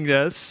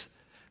lovingness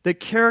that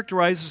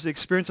characterizes the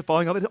experience of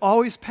falling in love, it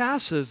always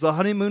passes. The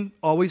honeymoon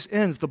always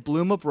ends. The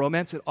bloom of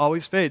romance, it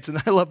always fades. And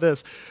I love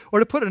this. Or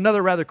to put it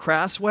another rather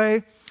crass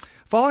way,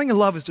 falling in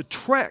love is a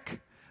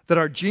trick that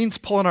our genes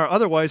pull in our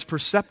otherwise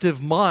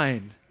perceptive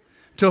mind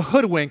to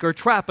hoodwink or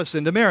trap us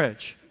into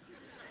marriage.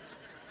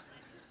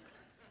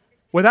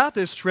 Without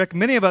this trick,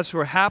 many of us who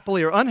are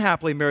happily or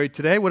unhappily married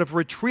today would have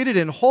retreated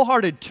in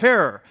wholehearted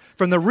terror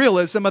from the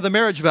realism of the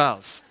marriage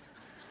vows.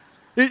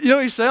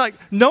 He's saying, like,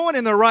 no one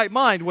in their right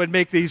mind would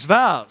make these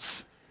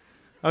vows.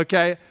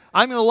 Okay?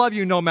 I'm going to love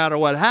you no matter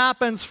what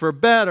happens, for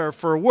better,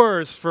 for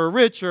worse, for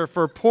richer,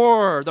 for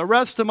poorer, the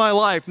rest of my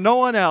life, no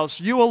one else,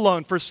 you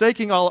alone,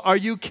 forsaking all. Are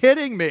you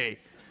kidding me?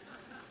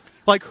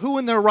 Like, who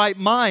in their right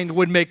mind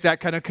would make that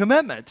kind of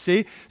commitment?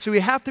 See? So we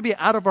have to be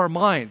out of our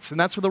minds, and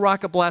that's where the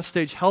rocket blast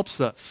stage helps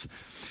us.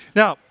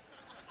 Now,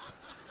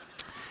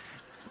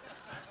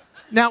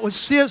 with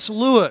C.S.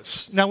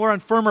 Lewis, now we're on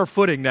firmer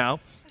footing now.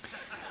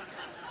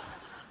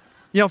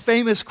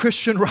 Famous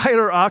Christian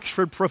writer,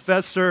 Oxford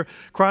professor,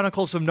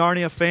 Chronicles of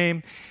Narnia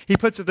fame. He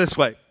puts it this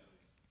way.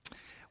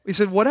 He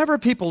said, whatever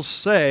people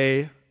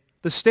say,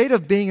 the state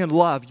of being in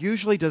love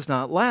usually does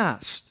not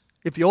last.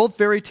 If the old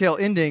fairy tale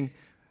ending,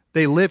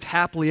 they lived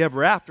happily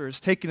ever after, is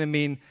taken to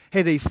mean,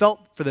 hey, they felt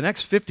for the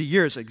next 50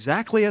 years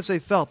exactly as they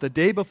felt the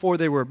day before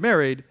they were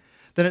married,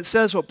 then it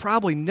says what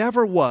probably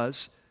never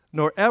was,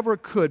 nor ever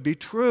could be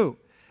true,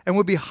 and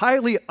would be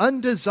highly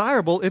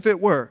undesirable if it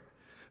were.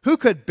 Who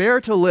could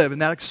bear to live in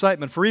that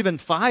excitement for even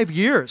 5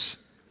 years?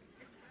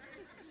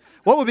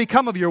 What would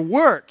become of your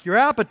work, your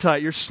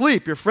appetite, your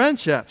sleep, your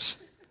friendships?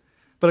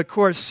 But of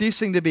course,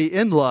 ceasing to be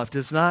in love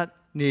does not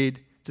need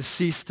to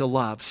cease to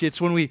love. See,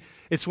 it's when we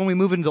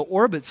move into the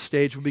orbit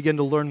stage we begin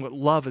to learn what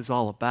love is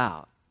all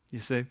about. You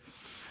see?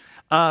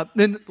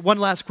 Then one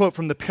last quote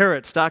from the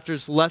Parrots,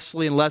 Doctors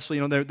Leslie and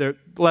Leslie. They're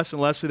Les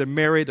and Leslie. They're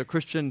married. They're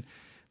Christian.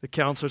 The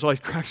counselors always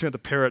cracks me at the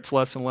Parrots,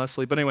 Les and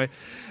Leslie. But anyway.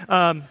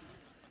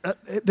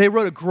 They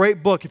wrote a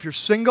great book. If you're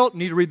single, you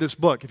need to read this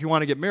book. If you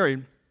want to get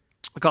married,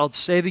 called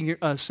Saving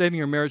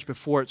Your Marriage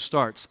Before It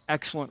Starts.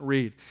 Excellent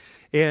read.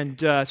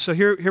 And so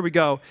here we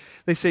go.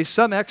 They say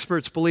some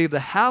experts believe the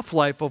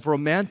half-life of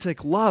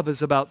romantic love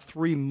is about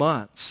 3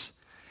 months,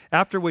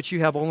 after which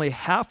you have only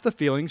half the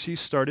feelings you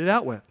started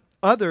out with.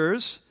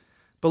 Others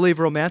believe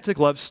romantic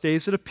love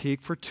stays at a peak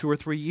for 2 or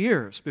 3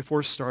 years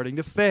before starting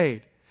to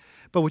fade.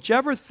 But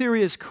whichever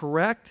theory is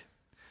correct,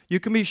 you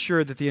can be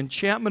sure that the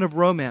enchantment of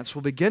romance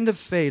will begin to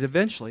fade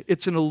eventually.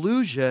 It's an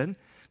illusion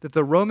that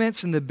the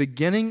romance in the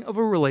beginning of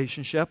a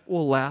relationship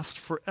will last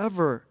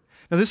forever.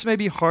 Now, this may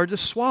be hard to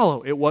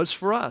swallow. It was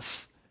for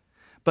us.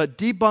 But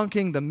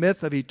debunking the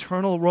myth of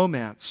eternal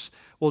romance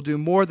will do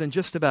more than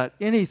just about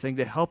anything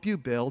to help you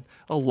build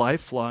a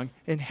lifelong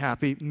and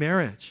happy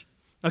marriage.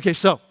 Okay,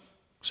 so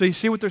you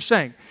see what they're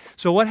saying.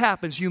 So what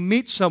happens? You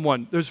meet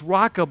someone. There's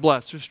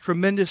rock-a-bless. There's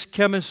tremendous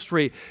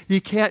chemistry. You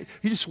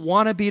just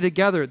want to be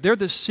together. They're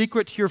the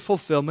secret to your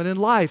fulfillment in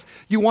life.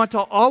 You want to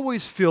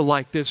always feel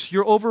like this.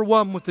 You're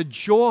overwhelmed with the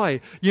joy.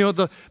 You know,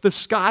 the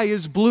sky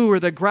is blue or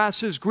the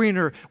grass is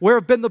greener. Where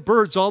have been the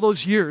birds all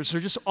those years?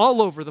 They're just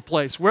all over the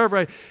place.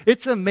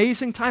 It's an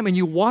amazing time, and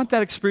you want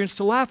that experience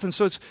to last. And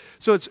so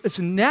it's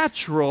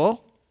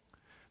natural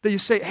that you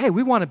say, hey,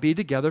 we want to be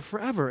together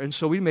forever. And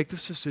so we make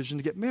this decision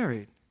to get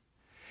married.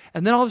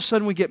 And then all of a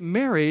sudden we get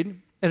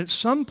married, and at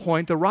some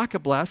point the rocket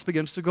blast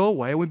begins to go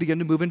away, and we begin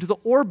to move into the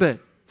orbit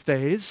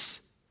phase.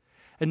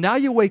 And now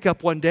you wake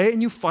up one day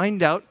and you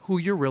find out who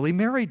you're really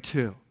married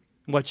to,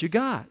 what you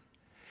got.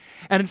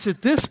 And it's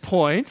at this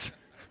point,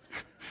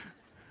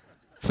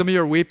 some of you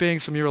are weeping,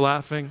 some of you are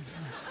laughing.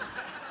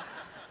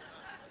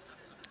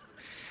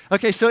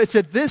 Okay, so it's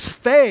at this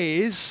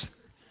phase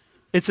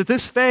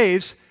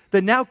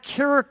that now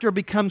character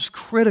becomes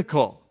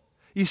critical.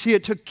 You see,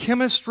 it took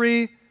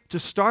chemistry to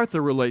start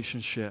the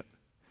relationship,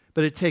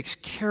 but it takes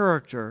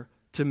character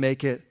to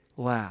make it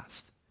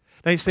last.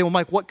 Now you say, well,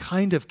 Mike, what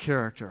kind of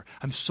character?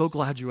 I'm so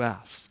glad you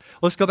asked.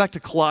 Let's go back to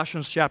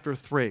Colossians chapter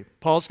 3.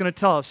 Paul's going to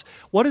tell us,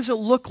 what does it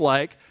look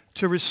like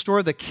to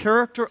restore the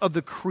character of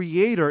the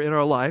Creator in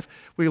our life?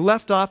 We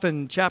left off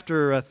in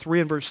chapter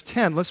 3 and verse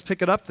 10. Let's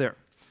pick it up there.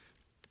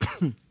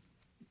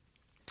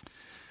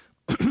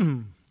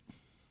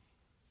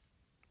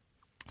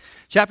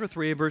 Chapter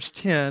 3, verse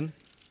 10.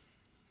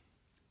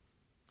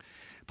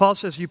 Paul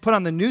says, you put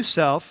on the new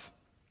self,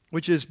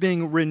 which is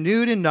being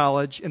renewed in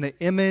knowledge in the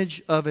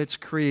image of its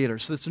Creator.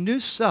 So it's a new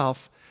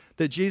self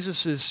that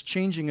Jesus is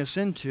changing us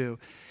into.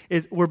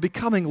 We're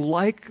becoming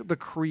like the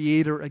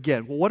Creator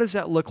again. Well, what does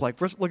that look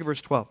like? Look at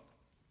verse 12.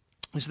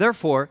 It's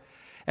therefore,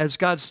 as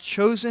God's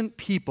chosen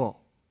people,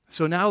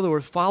 so now that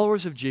we're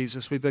followers of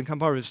Jesus, we've become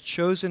part of His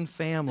chosen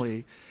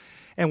family,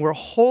 and we're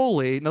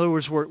holy. In other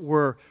words,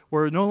 we're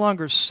no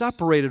longer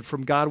separated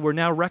from God. We're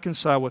now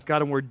reconciled with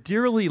God, and we're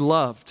dearly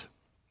loved.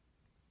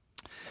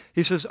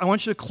 He says, I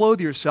want you to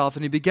clothe yourself,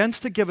 and he begins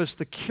to give us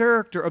the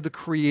character of the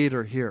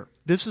Creator here.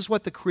 This is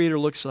what the Creator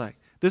looks like.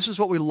 This is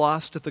what we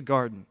lost at the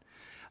garden.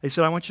 He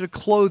said, I want you to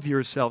clothe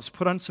yourselves,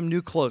 put on some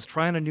new clothes,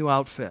 try on a new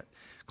outfit.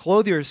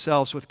 Clothe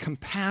yourselves with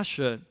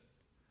compassion,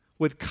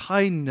 with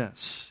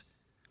kindness,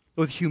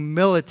 with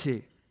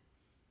humility,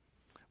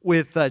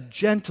 with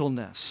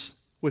gentleness,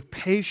 with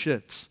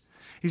patience.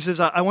 He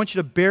says, I want you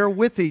to bear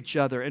with each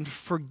other and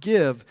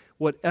forgive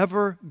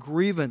whatever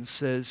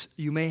grievances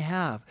you may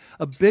have.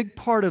 A big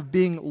part of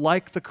being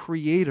like the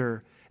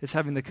Creator is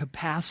having the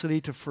capacity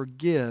to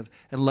forgive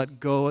and let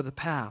go of the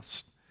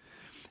past.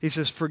 He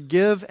says,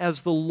 forgive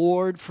as the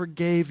Lord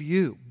forgave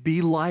you.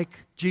 Be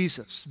like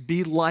Jesus.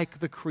 Be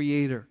like the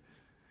Creator.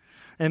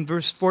 And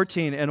verse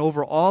 14, and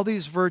over all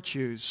these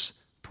virtues,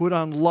 put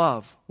on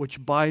love,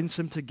 which binds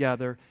them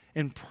together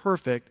in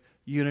perfect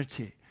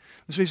unity.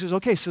 And so he says,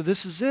 okay, so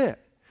this is it.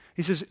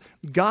 He says,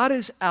 God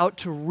is out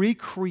to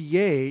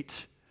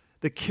recreate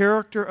the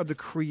character of the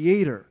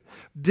Creator.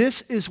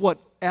 This is what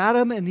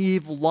Adam and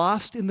Eve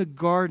lost in the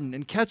garden.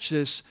 And catch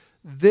this,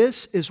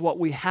 this is what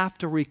we have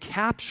to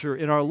recapture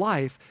in our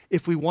life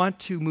if we want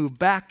to move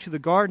back to the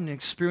garden and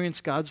experience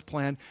God's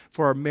plan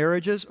for our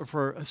marriages or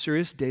for a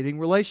serious dating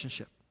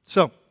relationship.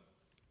 So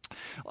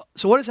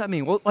what does that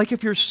mean? Well, like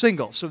if you're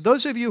single. So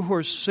those of you who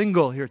are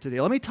single here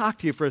today, let me talk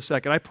to you for a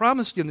second. I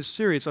promised you in this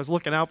series I was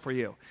looking out for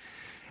you.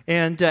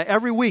 And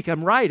every week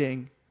I'm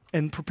writing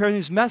and preparing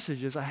these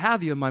messages. I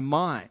have you in my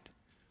mind.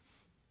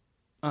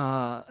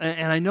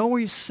 And I know where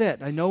you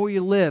sit. I know where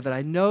you live. And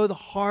I know the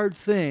hard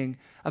thing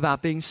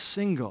about being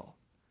single.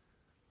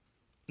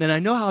 And I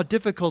know how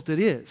difficult it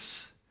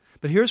is.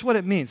 But here's what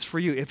it means for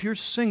you. If you're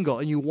single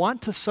and you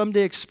want to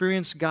someday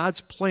experience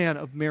God's plan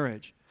of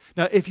marriage.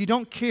 Now, if you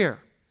don't care,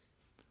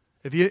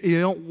 if you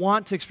don't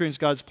want to experience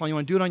God's plan, you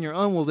want to do it on your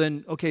own, well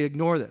then, okay,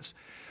 ignore this.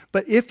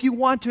 But if you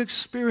want to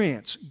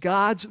experience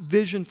God's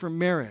vision for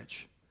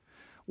marriage,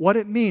 what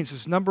it means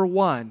is, number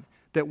one,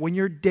 that when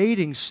you're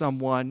dating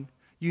someone,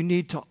 you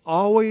need to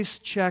always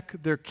check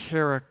their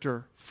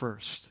character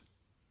first.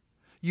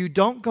 You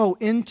don't go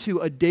into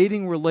a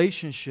dating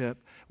relationship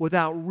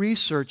without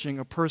researching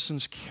a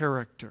person's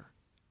character.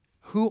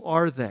 Who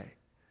are they?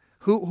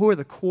 Who are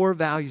the core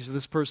values of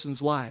this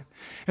person's life?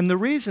 And the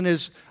reason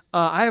is,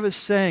 I have a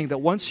saying that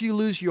once you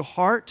lose your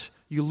heart,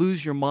 you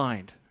lose your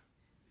mind.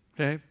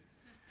 Okay?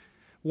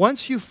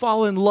 Once you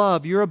fall in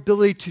love, your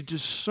ability to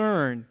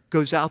discern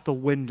goes out the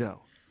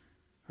window.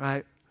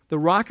 Right? The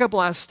rocket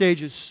blast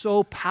stage is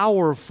so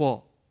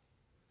powerful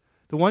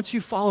that once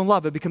you fall in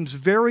love, it becomes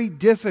very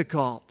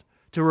difficult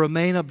to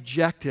remain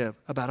objective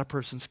about a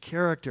person's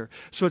character.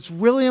 So it's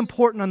really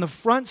important on the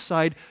front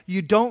side,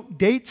 you don't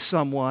date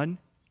someone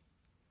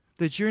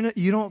that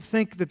you don't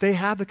think that they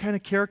have the kind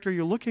of character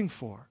you're looking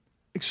for.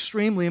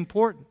 Extremely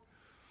important.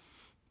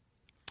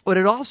 What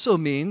it also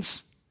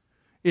means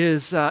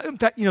is, in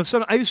fact,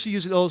 I used to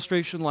use an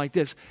illustration like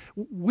this.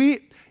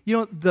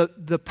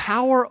 The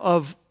power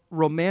of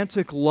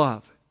romantic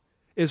love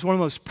is one of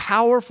the most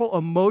powerful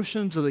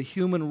emotions of the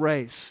human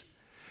race.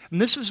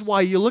 And this is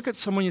why you look at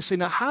someone, you say,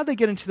 now, how did they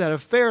get into that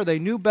affair? They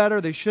knew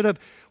better, they should have.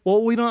 Well,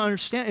 what we don't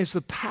understand is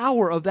the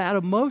power of that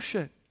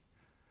emotion.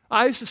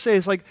 I used to say,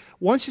 it's like,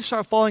 once you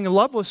start falling in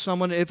love with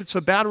someone, if it's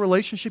a bad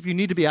relationship, you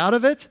need to be out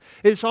of it.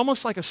 It's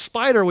almost like a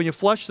spider when you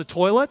flush the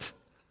toilet.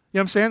 You know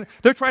what I'm saying?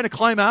 They're trying to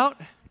climb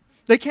out.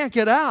 They can't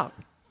get out.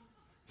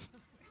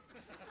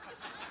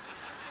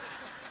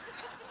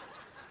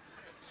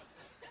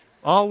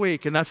 All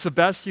week, and that's the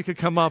best you could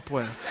come up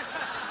with.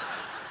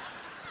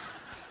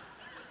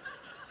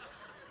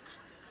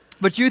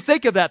 But you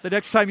think of that the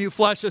next time you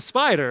flush a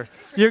spider.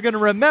 You're going to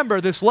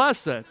remember this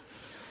lesson.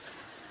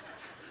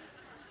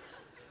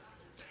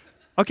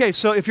 Okay,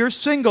 so if you're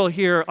single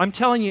here, I'm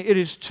telling you, it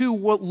is too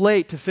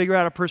late to figure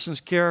out a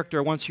person's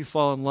character once you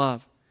fall in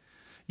love.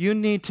 You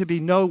need to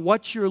know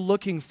what you're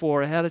looking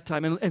for ahead of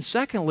time. And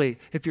secondly,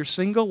 if you're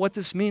single, what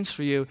this means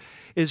for you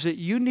is that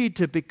you need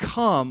to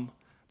become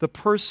the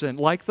person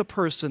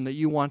that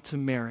you want to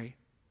marry.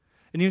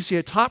 And you see,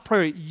 a top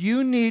priority,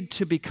 you need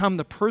to become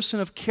the person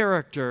of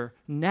character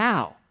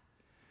now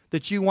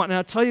that you want. And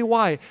I'll tell you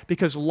why.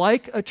 Because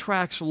like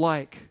attracts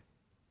like.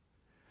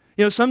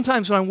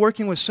 Sometimes when I'm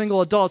working with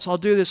single adults, I'll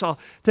do this. I'll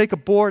take a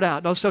board out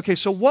and I'll say, okay,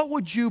 so what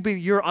would you be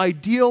your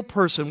ideal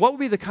person? What would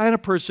be the kind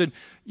of person,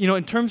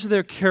 in terms of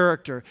their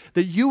character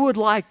that you would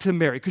like to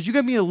marry? Because you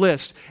give me a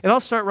list and I'll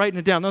start writing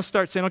it down. They'll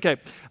start saying,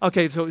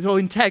 okay, so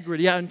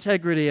integrity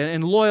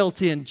and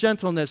loyalty and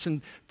gentleness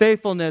and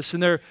faithfulness,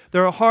 and they're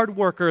a hard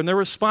worker and they're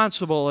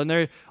responsible and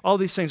they're all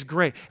these things.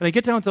 Great. And I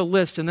get down with the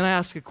list and then I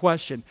ask a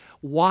question.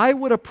 Why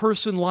would a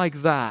person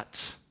like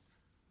that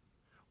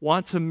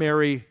want to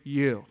marry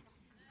you?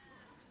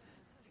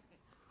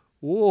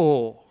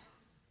 Whoa,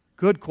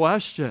 good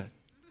question,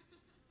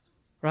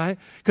 right?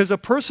 Because a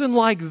person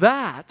like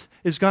that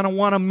is going to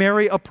want to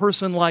marry a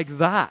person like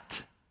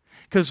that,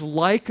 because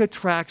like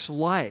attracts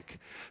like.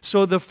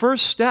 So the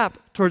first step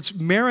towards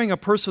marrying a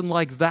person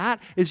like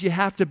that is you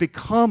have to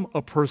become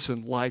a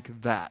person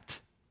like that,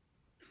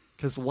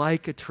 because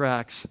like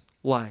attracts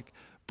like.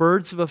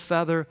 Birds of a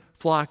feather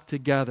flock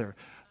together.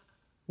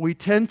 We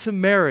tend to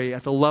marry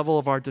at the level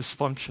of our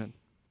dysfunction.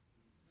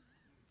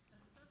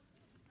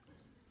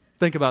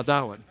 Think about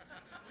that one.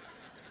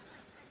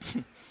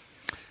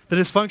 The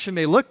dysfunction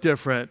may look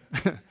different,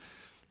 but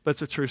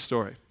it's a true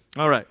story.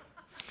 All right.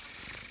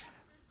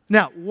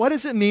 Now, what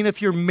does it mean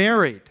if you're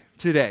married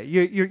today?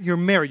 You're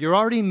married. You're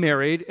already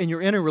married, and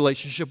you're in a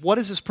relationship. What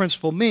does this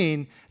principle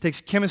mean? It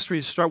takes chemistry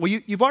to start. Well,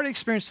 you've already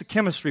experienced the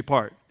chemistry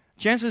part.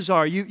 Chances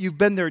are you've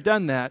been there,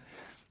 done that.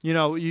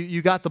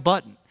 You got the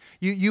button.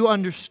 You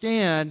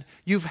understand,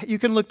 you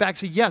can look back and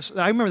say, yes,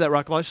 I remember that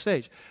rock college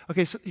stage.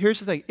 Okay, so here's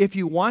the thing. If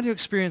you want to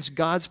experience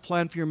God's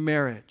plan for your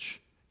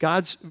marriage,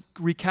 God's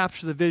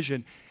recapture the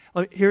vision,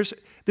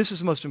 this is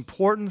the most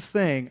important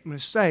thing I'm going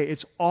to say.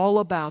 It's all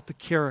about the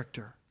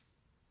character.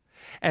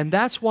 And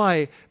that's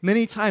why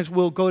many times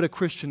we'll go to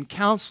Christian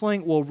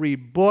counseling, we'll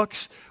read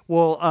books,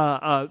 we'll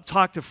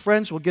talk to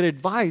friends, we'll get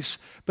advice.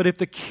 But if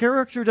the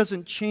character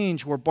doesn't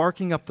change, we're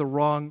barking up the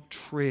wrong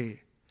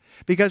tree.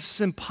 Because it's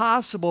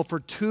impossible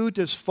for two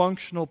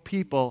dysfunctional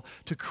people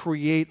to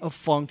create a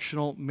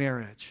functional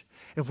marriage.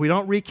 If we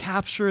don't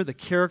recapture the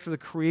character of the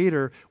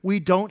Creator, we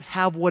don't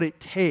have what it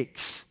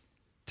takes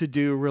to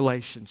do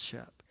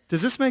relationship.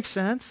 Does this make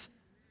sense?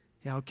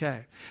 Yeah,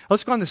 okay.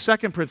 Let's go on to the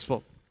second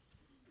principle.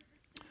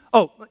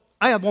 Oh,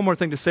 I have one more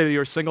thing to say to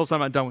your singles. I'm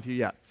not done with you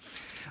yet.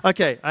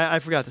 Okay, I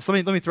forgot this.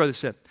 Let me throw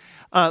this in.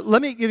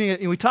 Let me give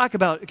you, we talk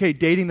about,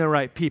 dating the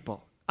right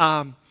people.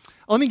 Let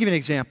me give you an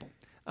example.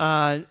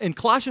 In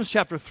Colossians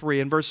chapter 3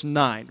 and verse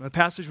 9, the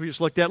passage we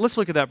just looked at, let's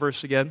look at that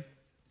verse again.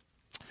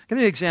 I'll give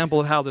you an example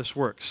of how this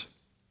works.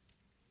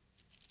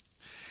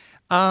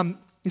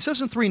 He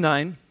says in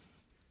 3:9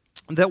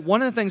 that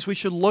one of the things we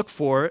should look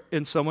for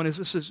in someone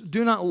is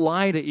do not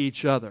lie to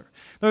each other. In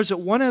other words, that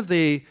one of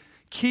the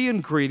key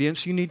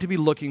ingredients you need to be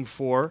looking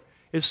for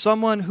is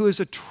someone who is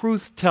a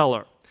truth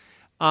teller.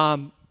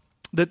 That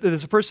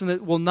is a person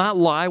that will not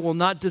lie, will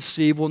not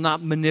deceive, will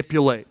not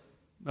manipulate.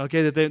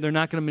 Okay, that they're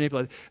not going to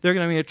manipulate. They're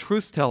going to be a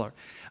truth teller.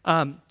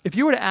 If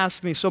you were to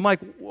ask me, so Mike,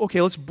 okay,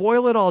 let's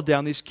boil it all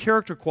down, these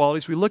character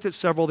qualities. We looked at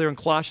several there in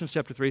Colossians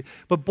chapter 3,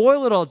 but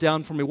boil it all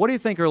down for me. What do you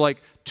think are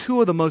like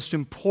two of the most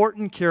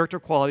important character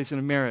qualities in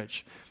a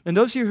marriage? And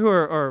those of you who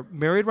are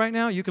married right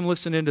now, you can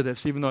listen into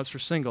this, even though it's for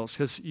singles,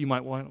 because you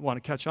might want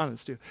to catch on to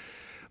this too.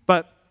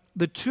 But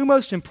the two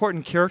most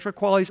important character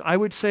qualities, I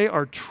would say,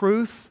 are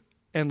truth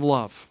and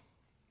love.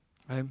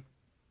 Okay?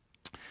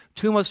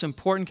 Two most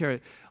important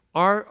character.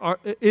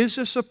 Is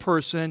this a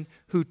person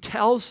who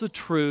tells the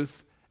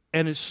truth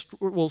and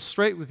will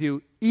straight with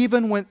you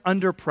even when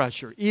under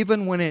pressure,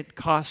 even when it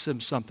costs him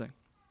something.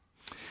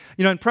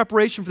 You know, in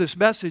preparation for this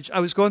message, I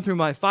was going through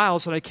my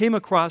files and I came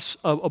across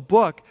a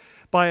book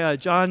by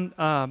John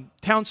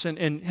Townsend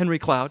and Henry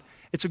Cloud.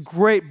 It's a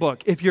great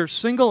book. If you're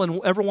single and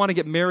ever want to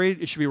get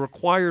married, it should be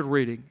required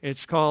reading.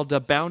 It's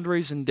called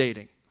Boundaries in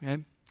Dating,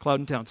 okay? Cloud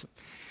and Townsend.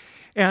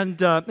 And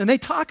they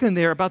talk in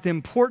there about the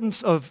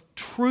importance of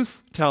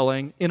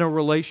truth-telling in a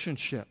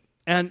relationship.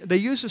 And they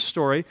use a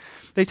story.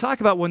 They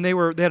talk about when they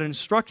had an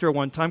instructor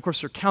one time, of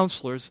course they're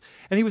counselors,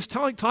 and he was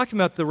talking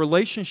about the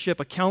relationship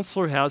a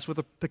counselor has with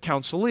the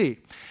counselee.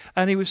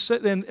 And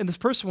and this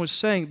person was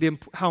saying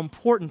how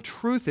important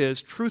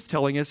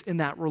truth-telling is in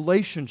that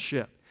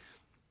relationship.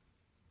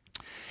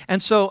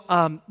 And so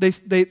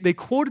they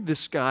quoted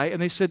this guy,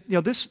 and they said, you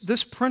know,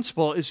 this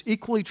principle is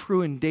equally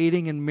true in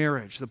dating and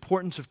marriage, the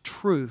importance of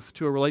truth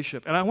to a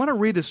relationship. And I want to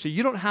read this to you.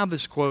 You don't have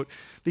this quote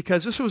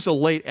because this was a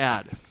late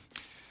ad.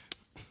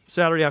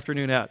 Saturday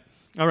afternoon ad.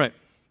 All right.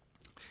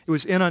 It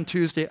was in on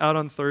Tuesday, out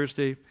on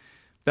Thursday,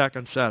 back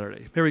on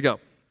Saturday. Here we go.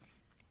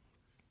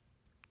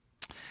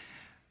 So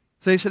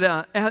they said,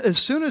 as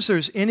soon as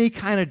there's any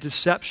kind of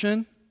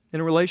deception in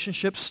a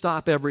relationship,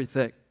 stop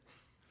everything.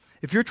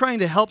 If you're trying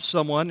to help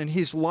someone and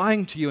he's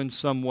lying to you in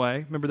some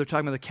way, remember they're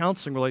talking about the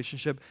counseling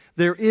relationship,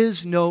 there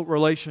is no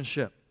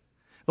relationship.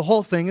 The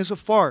whole thing is a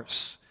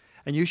farce.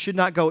 And you should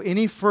not go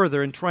any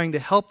further in trying to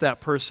help that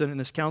person in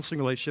this counseling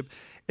relationship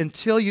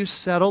until you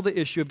settle the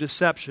issue of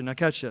deception. Now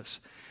catch this.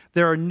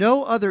 There are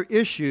no other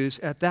issues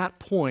at that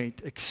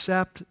point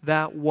except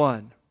that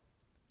one.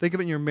 Think of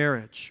it in your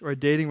marriage or a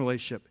dating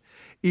relationship.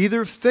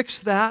 Either fix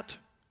that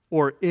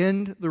or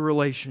end the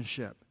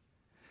relationship.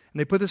 And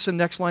they put this in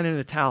the next line in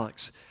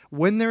italics.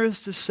 When there is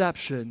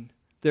deception,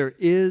 there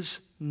is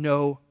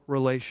no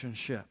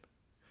relationship.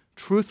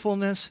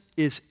 Truthfulness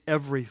is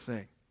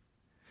everything.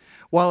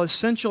 While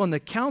essential in the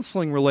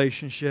counseling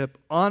relationship,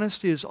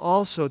 honesty is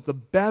also the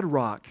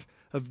bedrock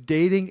of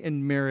dating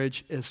and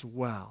marriage as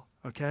well,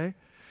 okay?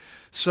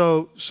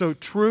 So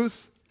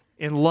truth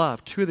and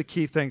love, two of the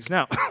key things.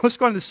 Now, let's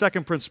go on to the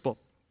second principle.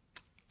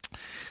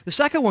 The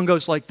second one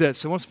goes like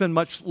this. I won't spend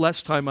much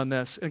less time on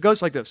this. It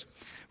goes like this.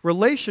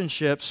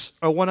 Relationships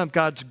are one of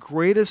God's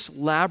greatest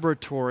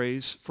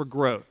laboratories for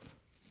growth.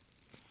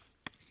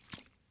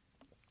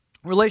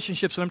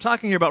 Relationships, and I'm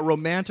talking here about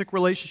romantic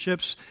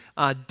relationships,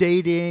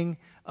 dating,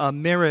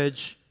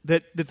 marriage,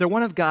 that they're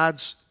one of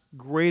God's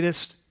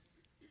greatest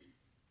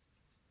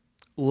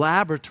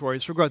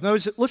laboratories for growth. In other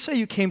words, let's say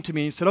you came to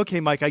me and said, okay,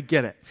 Mike, I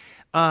get it.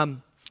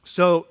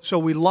 So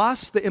we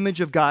lost the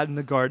image of God in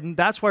the garden.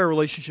 That's why our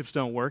relationships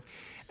don't work.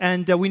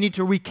 And we need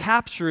to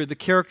recapture the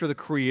character of the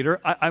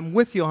Creator. I'm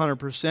with you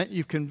 100%.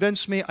 You've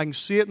convinced me. I can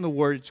see it in the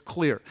Word. It's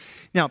clear.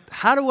 Now,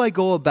 how do I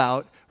go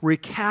about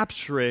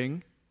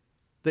recapturing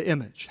the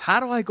image? How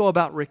do I go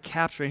about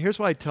recapturing? Here's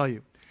what I tell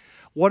you.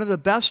 One of the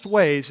best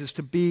ways is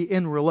to be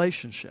in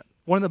relationship.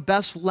 One of the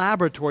best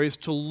laboratories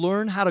to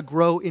learn how to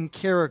grow in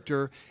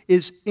character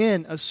is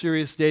in a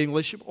serious dating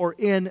relationship or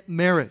in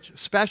marriage,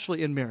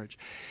 especially in marriage.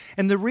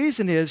 And the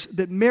reason is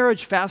that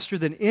marriage, faster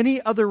than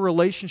any other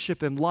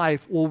relationship in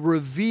life, will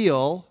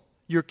reveal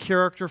your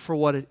character for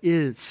what it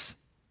is.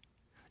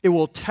 It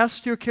will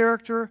test your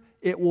character.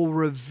 It will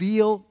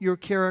reveal your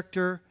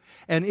character.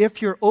 And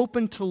if you're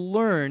open to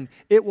learn,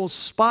 it will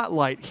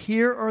spotlight,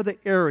 here are the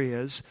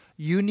areas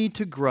you need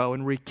to grow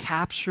and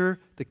recapture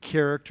the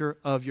character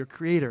of your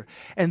Creator.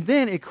 And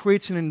then it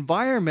creates an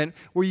environment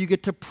where you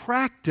get to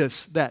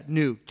practice that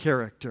new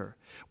character,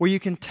 where you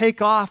can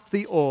take off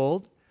the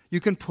old,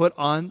 you can put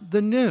on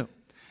the new.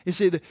 You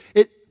see,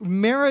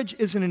 marriage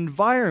is an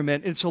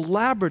environment, it's a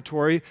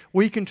laboratory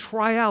where you can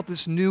try out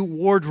this new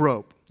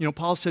wardrobe. You know,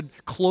 Paul said,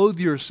 clothe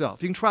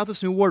yourself. You can try out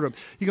this new wardrobe.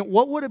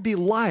 What would it be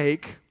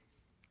like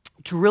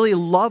to really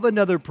love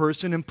another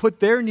person and put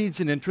their needs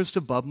and interests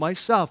above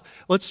myself?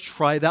 Let's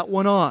try that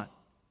one on.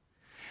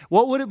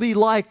 What would it be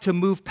like to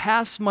move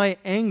past my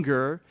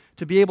anger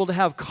to be able to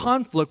have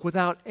conflict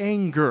without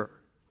anger?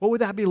 What would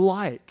that be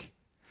like?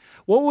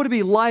 What would it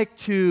be like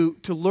to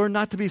learn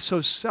not to be so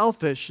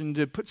selfish and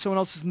to put someone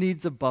else's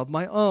needs above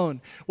my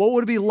own? What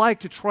would it be like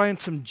to try on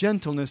some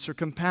gentleness or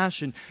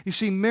compassion? You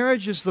see,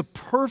 marriage is the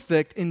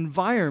perfect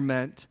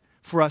environment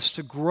for us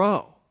to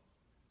grow.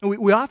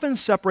 We often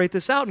separate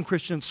this out in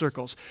Christian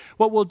circles.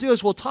 What we'll do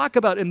is we'll talk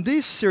about in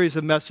these series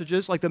of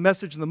messages, like the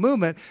message in the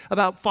movement,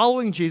 about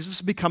following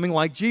Jesus, becoming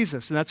like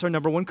Jesus, and that's our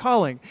number one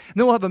calling. And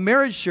then we'll have a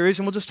marriage series,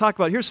 and we'll just talk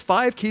about, here's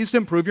 5 keys to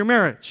improve your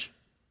marriage.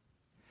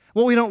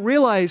 What we don't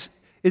realize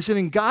is that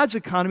in God's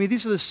economy,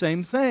 these are the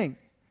same thing.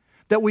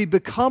 That we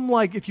become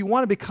like, if you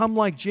want to become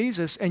like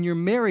Jesus and you're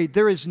married,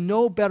 there is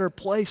no better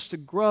place to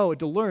grow and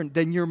to learn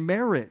than your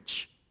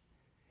marriage.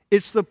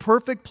 It's the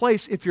perfect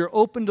place if you're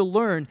open to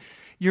learn.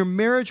 Your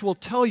marriage will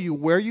tell you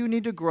where you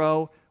need to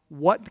grow,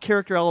 what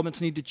character elements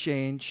need to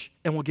change,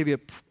 and will give you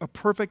a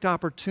perfect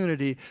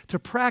opportunity to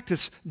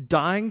practice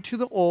dying to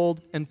the old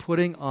and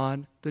putting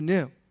on the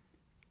new.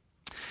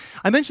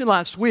 I mentioned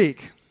last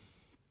week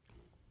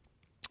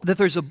that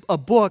there's a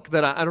book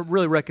that I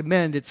really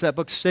recommend. It's that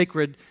book,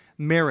 Sacred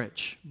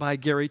Marriage by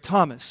Gary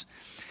Thomas.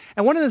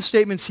 And one of the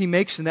statements he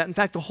makes in that, in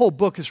fact, the whole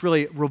book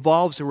really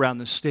revolves around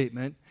this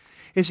statement,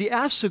 is he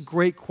asks a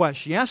great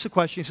question. He asks a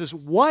question, he says,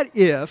 what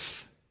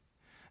if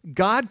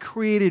God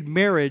created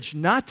marriage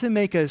not to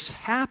make us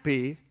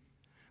happy,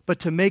 but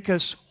to make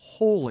us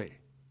holy?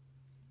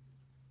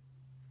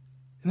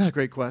 Isn't that a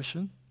great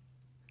question?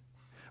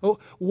 Oh,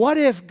 what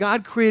if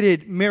God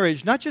created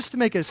marriage not just to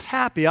make us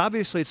happy?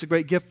 Obviously, it's a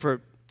great gift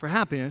for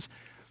happiness.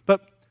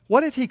 But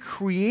what if He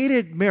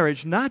created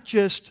marriage not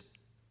just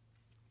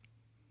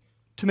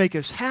to make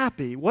us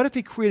happy? What if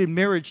He created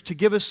marriage to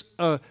give us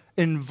an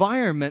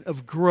environment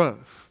of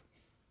growth?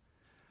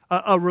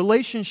 A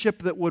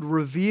relationship that would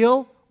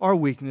reveal our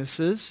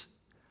weaknesses,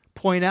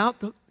 point out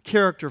the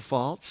character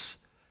faults,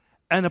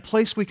 and a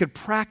place we could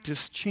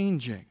practice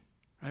changing.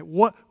 Right?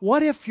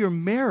 What if your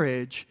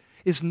marriage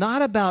is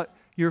not about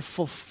your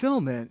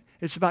fulfillment,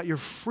 it's about your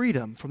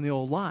freedom from the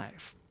old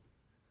life?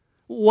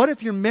 What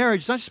if your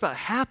marriage is not just about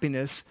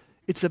happiness,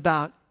 it's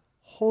about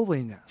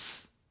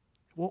holiness?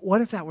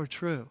 What if that were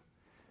true?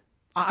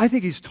 I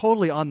think he's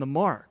totally on the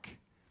mark.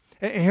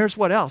 And here's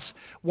what else.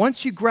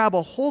 Once you grab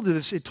a hold of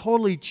this, it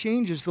totally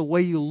changes the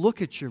way you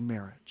look at your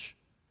marriage.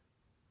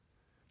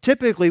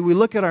 Typically, we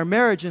look at our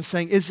marriage and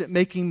saying, is it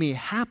making me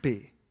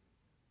happy?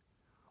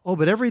 Oh,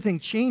 but everything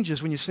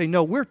changes when you say,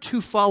 no, we're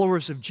two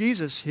followers of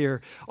Jesus here.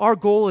 Our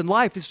goal in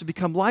life is to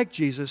become like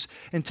Jesus.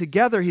 And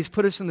together, He's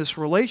put us in this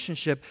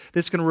relationship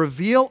that's going to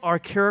reveal our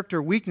character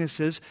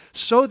weaknesses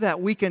so that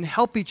we can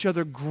help each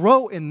other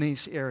grow in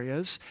these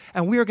areas.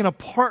 And we are going to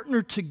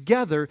partner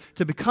together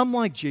to become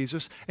like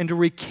Jesus and to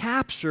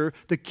recapture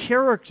the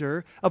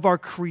character of our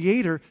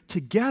Creator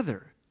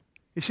together.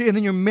 You see, and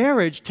then your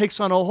marriage takes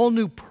on a whole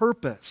new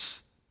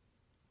purpose,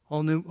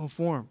 whole new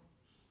form.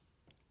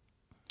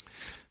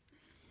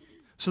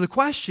 So the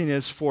question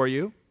is for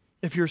you,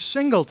 if you're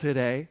single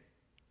today,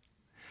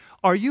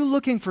 are you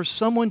looking for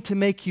someone to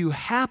make you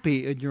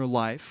happy in your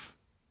life?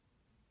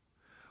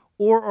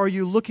 Or are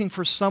you looking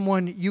for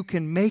someone you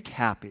can make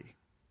happy?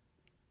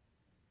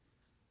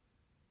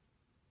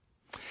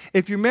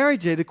 If you're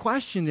married today, the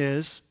question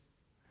is,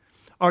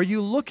 are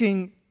you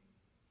looking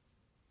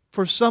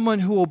for someone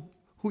to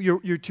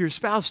your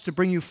spouse to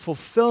bring you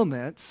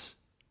fulfillment?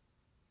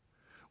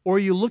 Or are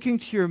you looking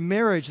to your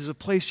marriage as a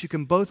place you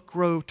can both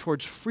grow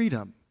towards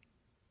freedom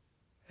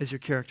as your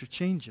character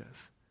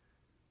changes?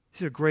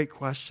 These are great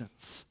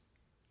questions.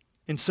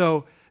 And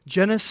so,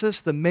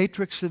 Genesis, the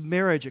matrix of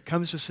marriage, it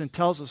comes to us and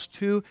tells us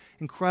two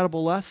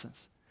incredible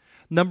lessons.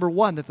 Number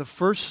one, that the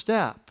first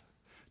step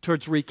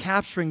towards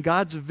recapturing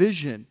God's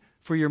vision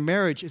for your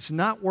marriage is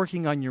not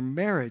working on your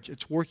marriage,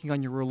 it's working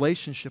on your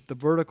relationship, the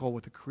vertical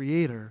with the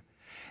Creator.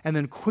 And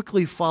then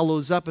quickly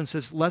follows up and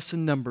says,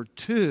 lesson number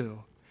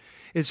two,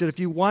 is that if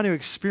you want to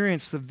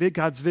experience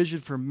God's vision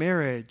for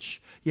marriage,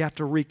 you have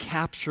to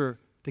recapture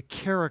the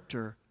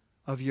character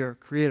of your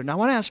Creator. Now, I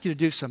want to ask you to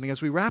do something.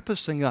 As we wrap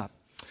this thing up,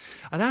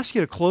 I'd ask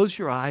you to close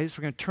your eyes.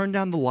 We're going to turn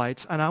down the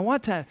lights, and I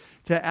want to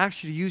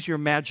ask you to use your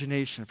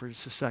imagination for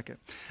just a second.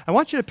 I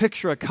want you to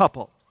picture a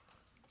couple.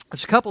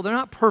 It's a couple. They're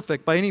not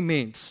perfect by any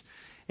means,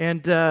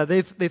 and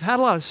they've had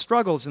a lot of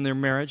struggles in their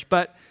marriage,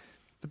 but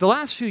the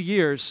last few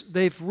years,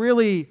 they've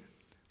really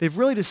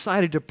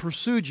decided to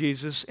pursue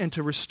Jesus and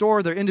to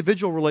restore their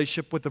individual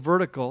relationship with the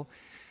vertical.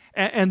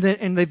 And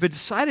they've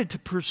decided to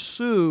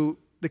pursue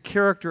the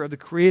character of the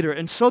Creator.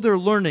 And so they're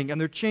learning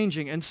and they're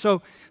changing. And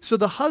so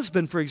the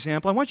husband, for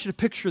example, I want you to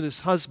picture this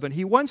husband.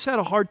 He once had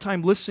a hard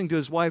time listening to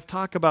his wife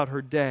talk about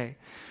her day.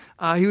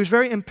 He was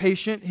very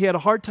impatient. He had a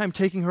hard time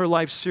taking her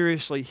life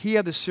seriously. He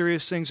had the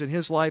serious things in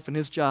his life and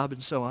his job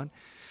and so on.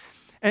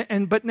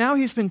 But now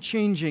he's been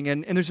changing,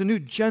 and there's a new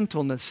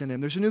gentleness in him.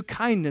 There's a new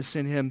kindness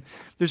in him.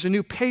 There's a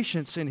new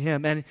patience in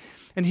him.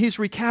 And he's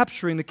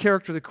recapturing the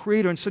character of the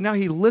Creator. And so now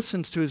he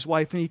listens to his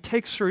wife, and he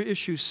takes her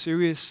issues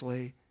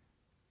seriously.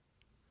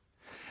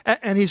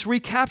 And he's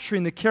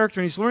recapturing the character,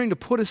 and he's learning to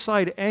put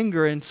aside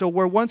anger. And so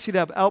where once he'd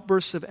have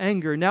outbursts of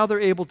anger, now they're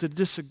able to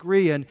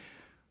disagree, and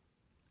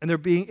they're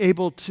being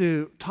able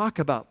to talk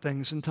about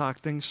things and talk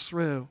things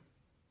through.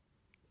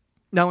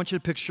 Now I want you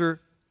to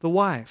picture the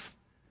wife.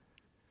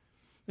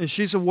 And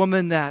she's a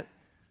woman that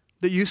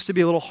used to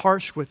be a little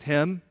harsh with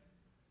him,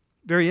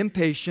 very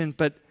impatient,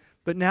 but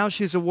now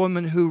she's a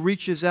woman who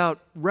reaches out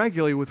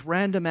regularly with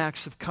random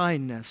acts of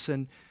kindness,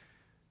 and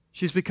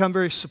she's become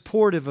very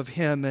supportive of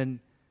him and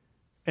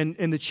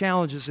the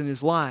challenges in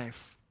his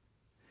life.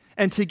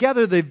 And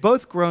together they've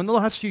both grown the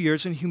last few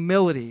years in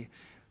humility.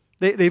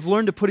 They've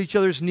learned to put each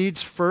other's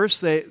needs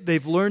first.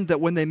 They've learned that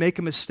when they make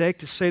a mistake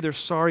to say they're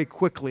sorry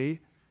quickly.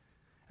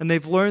 And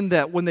they've learned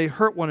that when they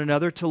hurt one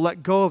another, to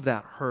let go of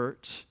that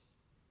hurt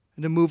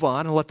and to move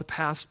on and let the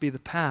past be the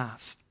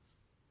past.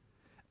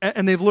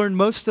 And they've learned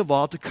most of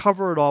all to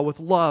cover it all with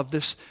love,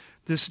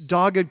 this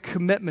dogged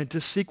commitment to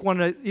seek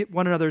one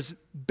another's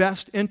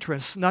best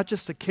interests, not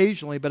just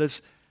occasionally, but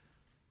as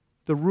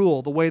the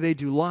rule, the way they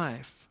do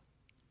life.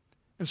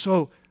 And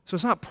so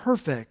it's not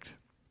perfect,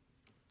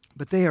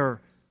 but they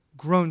are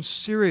grown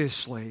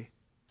seriously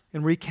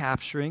in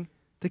recapturing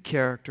the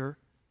character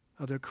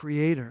of their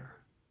Creator.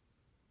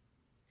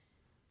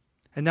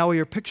 And now while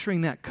you're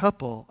picturing that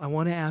couple, I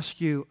want to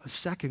ask you a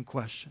second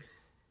question.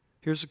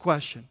 Here's the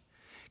question.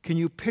 Can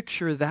you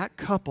picture that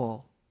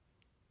couple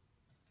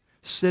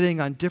sitting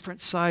on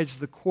different sides of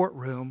the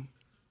courtroom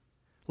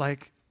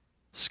like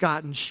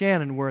Scott and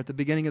Shannon were at the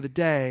beginning of the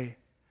day,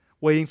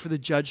 waiting for the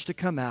judge to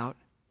come out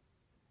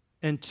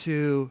and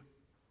to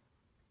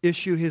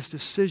issue his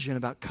decision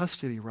about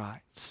custody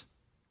rights?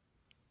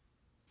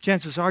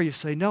 Chances are you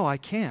say, no, I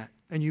can't.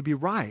 And you'd be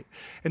right.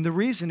 And the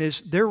reason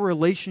is their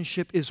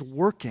relationship is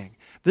working.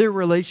 Their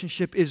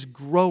relationship is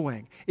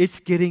growing. It's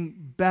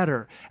getting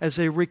better. As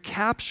they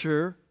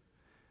recapture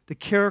the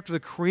character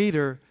of the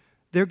Creator,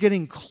 they're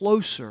getting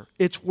closer.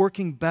 It's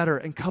working better.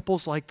 And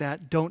couples like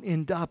that don't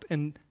end up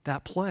in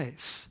that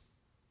place.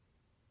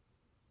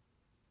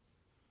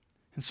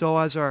 And so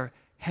as our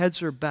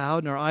heads are bowed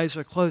and our eyes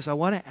are closed, I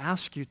want to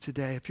ask you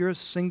today, if you're a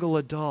single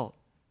adult,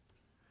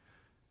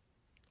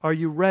 are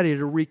you ready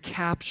to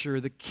recapture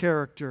the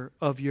character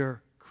of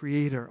your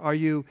Creator? Are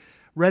you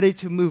ready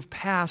to move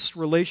past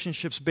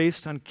relationships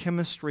based on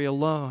chemistry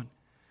alone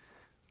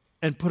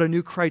and put a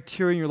new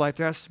criteria in your life?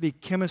 There has to be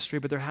chemistry,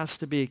 but there has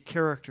to be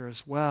character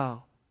as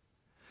well.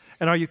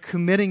 And are you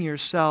committing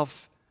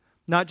yourself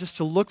not just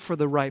to look for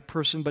the right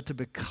person, but to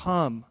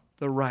become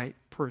the right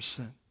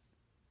person?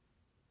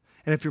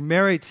 And if you're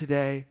married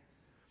today,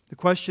 the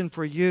question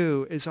for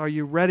you is, are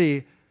you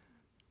ready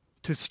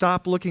to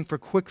stop looking for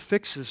quick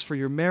fixes for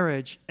your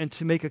marriage and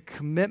to make a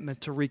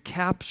commitment to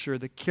recapture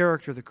the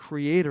character of the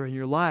Creator in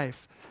your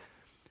life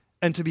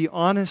and to be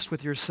honest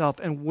with yourself?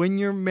 And when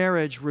your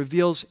marriage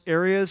reveals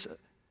areas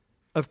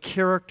of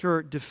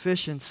character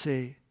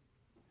deficiency,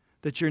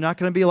 that you're not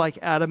going to be like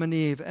Adam and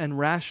Eve and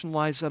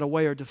rationalize that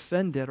away or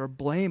defend it or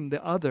blame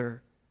the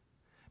other,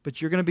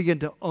 but you're going to begin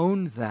to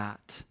own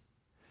that,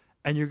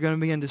 and you're going to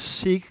begin to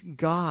seek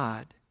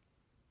God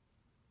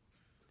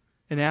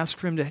and ask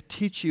for Him to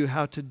teach you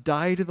how to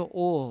die to the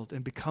old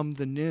and become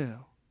the new.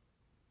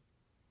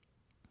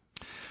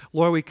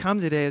 Lord, we come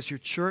today as your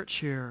church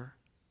here,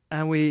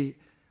 and we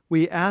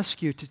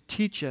ask you to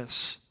teach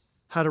us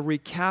how to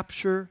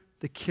recapture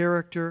the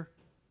character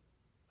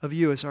of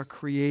you as our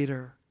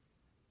Creator.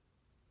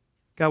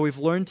 God, we've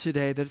learned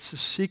today that it's the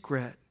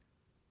secret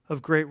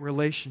of great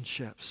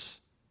relationships.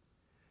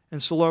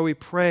 And so, Lord, we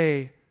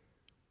pray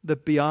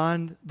that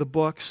beyond the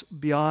books,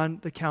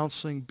 beyond the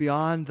counseling,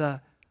 beyond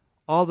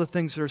all the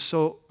things that are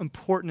so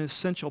important,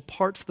 essential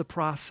parts of the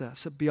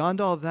process, that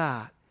beyond all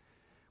that,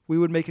 we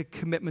would make a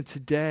commitment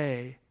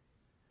today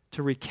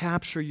to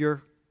recapture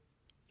your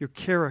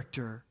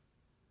character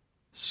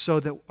so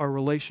that our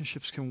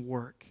relationships can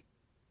work.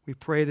 We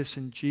pray this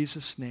in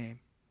Jesus' name.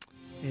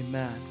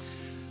 Amen.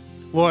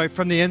 Lord,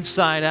 from the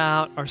inside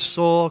out, our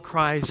soul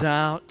cries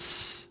out,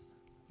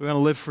 we want to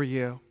live for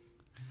you.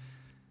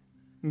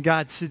 And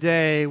God,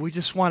 today, we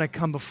just want to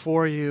come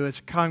before you as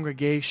a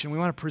congregation. We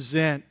want to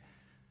present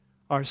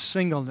our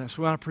singleness.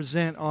 We want to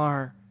present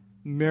our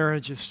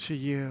marriages to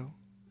you.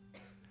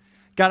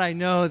 God, I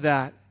know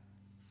that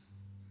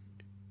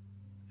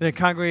in a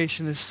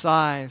congregation this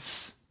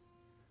size,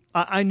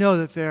 I know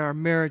that there are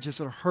marriages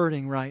that are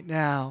hurting right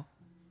now.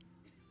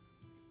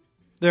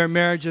 There are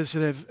marriages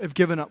that have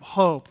given up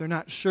hope. They're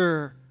not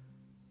sure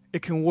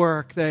it can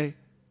work.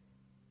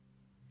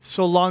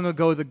 So long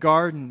ago, the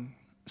garden,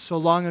 so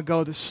long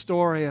ago, the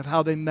story of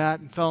how they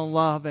met and fell in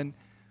love, and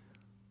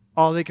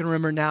all they can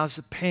remember now is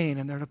the pain,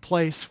 and they're in a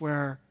place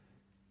where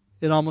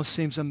it almost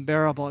seems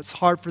unbearable. It's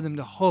hard for them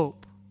to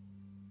hope.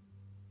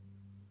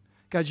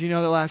 God, you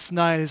know that last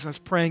night as I was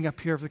praying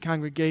up here for the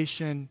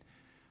congregation,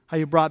 how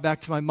you brought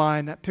back to my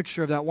mind that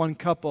picture of that one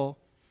couple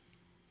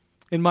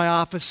in my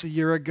office a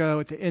year ago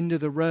at the end of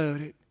the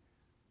road. It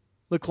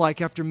looked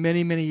like after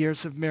many, many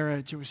years of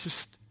marriage, it was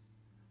just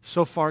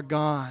so far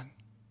gone,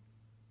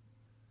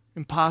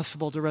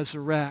 impossible to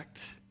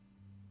resurrect.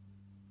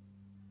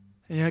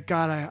 And yet,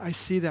 God, I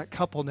see that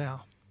couple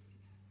now,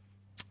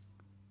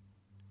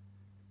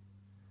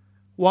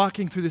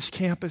 walking through this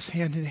campus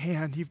hand in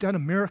hand. You've done a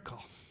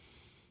miracle.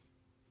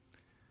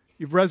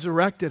 You've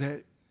resurrected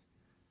it.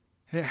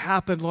 And it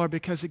happened, Lord,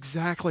 because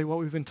exactly what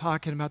we've been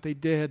talking about they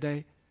did.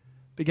 They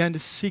began to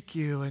seek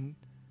you and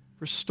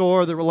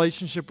restore the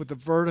relationship with the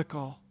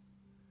vertical,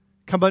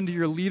 come under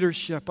your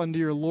leadership, under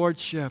your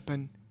lordship.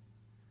 And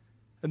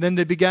then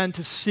they began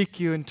to seek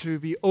you and to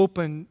be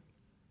open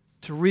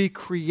to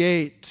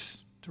recreate,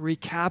 to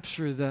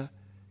recapture the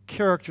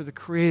character of the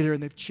Creator.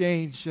 And they've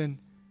changed. And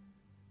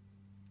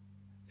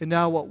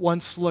now what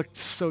once looked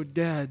so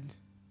dead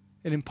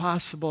and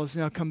impossible has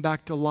now come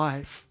back to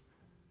life.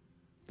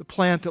 The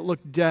plant that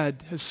looked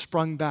dead has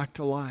sprung back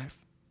to life.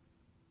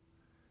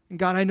 And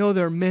God, I know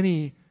there are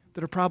many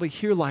that are probably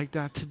here like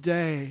that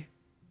today,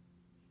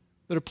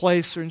 that are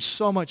placed, they're in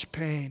so much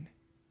pain.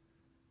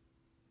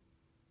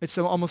 It's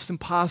almost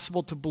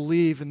impossible to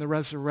believe in the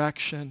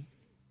resurrection.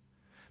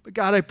 But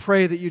God, I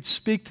pray that you'd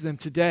speak to them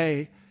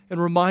today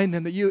and remind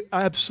them that you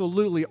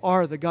absolutely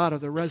are the God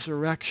of the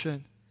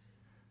resurrection.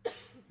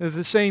 That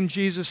the same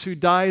Jesus who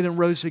died and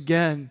rose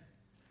again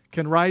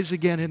can rise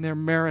again in their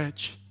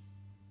marriage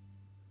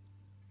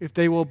if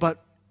they will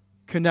but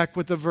connect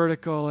with the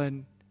vertical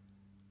and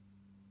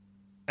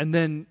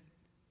then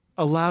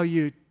allow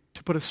you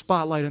to put a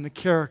spotlight on the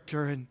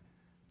character, and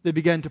they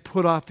begin to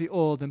put off the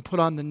old and put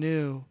on the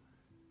new.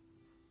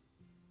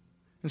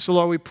 And so,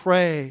 Lord, we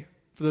pray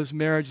for those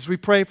marriages. We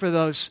pray for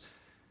those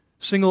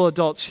single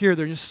adults here.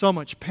 They're in just so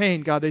much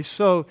pain, God. They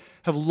so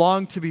have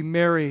longed to be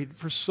married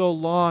for so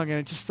long,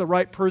 and just the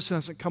right person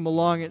hasn't come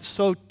along. It's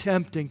so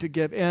tempting to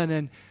give in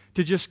and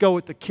to just go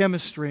with the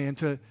chemistry and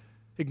to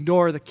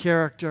ignore the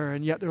character,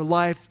 and yet their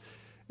life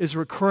is a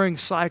recurring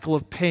cycle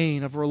of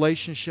pain, of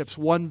relationships,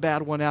 one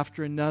bad one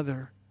after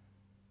another.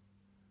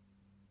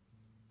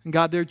 And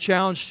God, their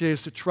challenge today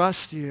is to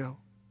trust you,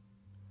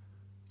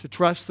 to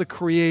trust the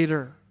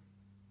Creator,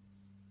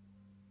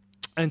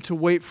 and to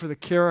wait for the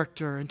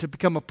character and to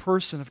become a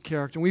person of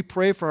character. And we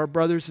pray for our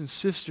brothers and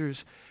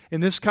sisters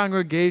in this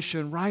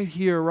congregation right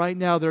here, right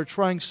now, that are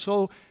trying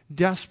so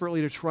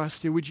desperately to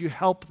trust you. Would you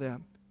help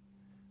them?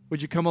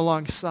 Would you come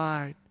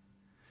alongside?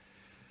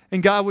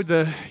 And God,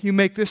 would you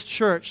make this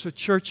church, the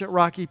church at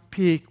Rocky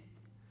Peak,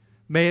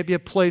 may it be a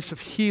place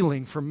of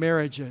healing for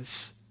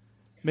marriages.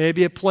 May it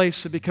be a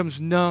place that becomes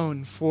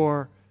known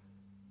for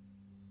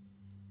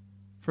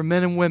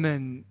men and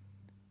women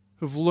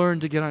who've learned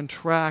to get on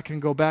track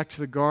and go back to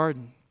the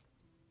garden.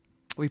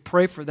 We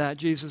pray for that,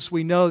 Jesus.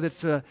 We know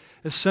that's an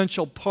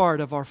essential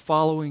part of our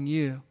following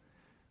you,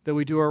 that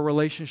we do our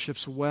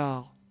relationships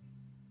well.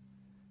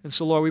 And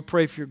so, Lord, we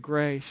pray for your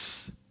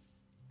grace.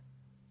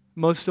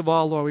 Most of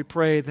all, Lord, we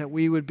pray that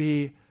we would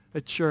be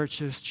a church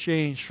that is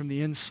changed from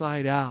the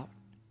inside out,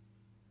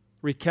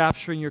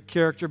 recapturing your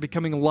character,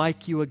 becoming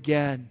like you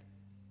again,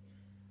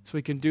 so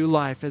we can do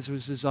life as it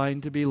was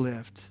designed to be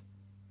lived.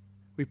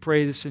 We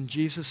pray this in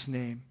Jesus'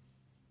 name.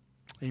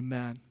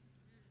 Amen.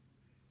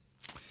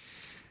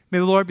 May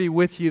the Lord be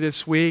with you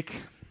this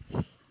week.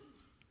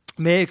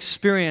 May you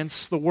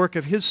experience the work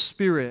of His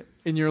Spirit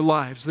in your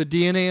lives, the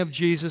DNA of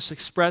Jesus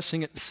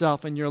expressing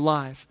itself in your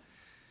life.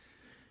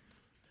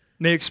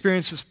 May you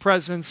experience His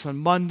presence on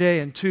Monday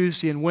and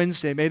Tuesday and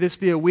Wednesday. May this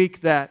be a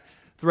week that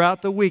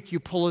throughout the week you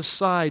pull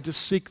aside to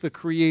seek the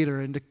Creator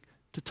and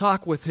to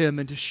talk with Him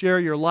and to share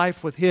your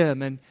life with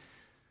Him and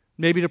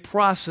maybe to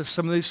process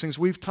some of these things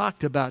we've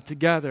talked about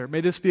together.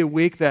 May this be a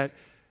week that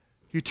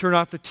you turn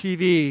off the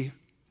TV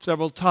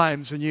several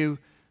times and you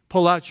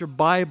pull out your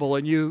Bible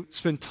and you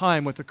spend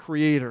time with the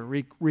Creator,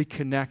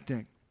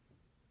 reconnecting.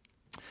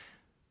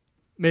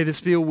 May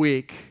this be a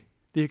week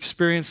that you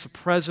experience the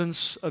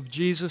presence of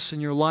Jesus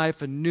in your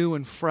life in new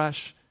and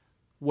fresh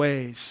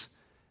ways.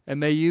 And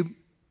may you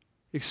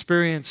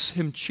experience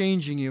Him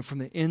changing you from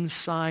the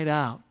inside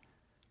out,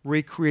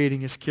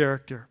 recreating His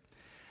character.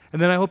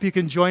 And then I hope you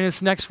can join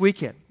us next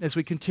weekend as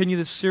we continue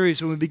this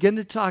series and we begin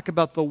to talk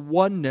about the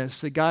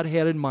oneness that God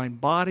had in mind,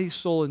 body,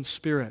 soul, and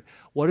spirit.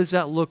 What does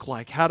that look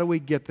like? How do we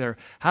get there?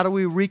 How do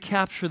we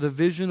recapture the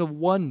vision of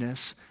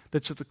oneness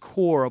that's at the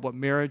core of what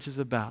marriage is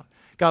about?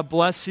 God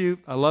bless you.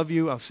 I love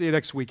you. I'll see you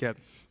next weekend.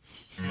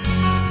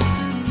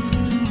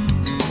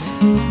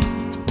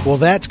 Well,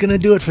 that's going to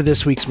do it for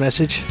this week's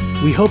message.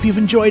 We hope you've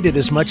enjoyed it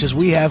as much as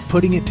we have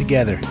putting it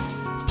together.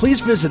 Please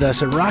visit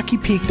us at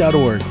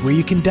rockypeak.org, where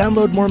you can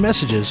download more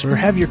messages or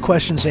have your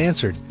questions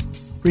answered.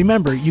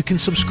 Remember, you can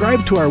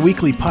subscribe to our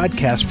weekly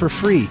podcast for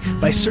free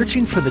by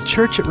searching for The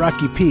Church at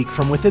Rocky Peak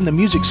from within the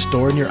music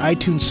store in your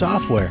iTunes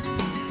software.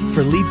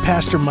 For lead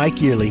pastor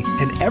Mike Yearley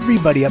and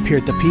everybody up here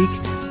at the Peak,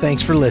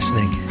 thanks for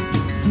listening.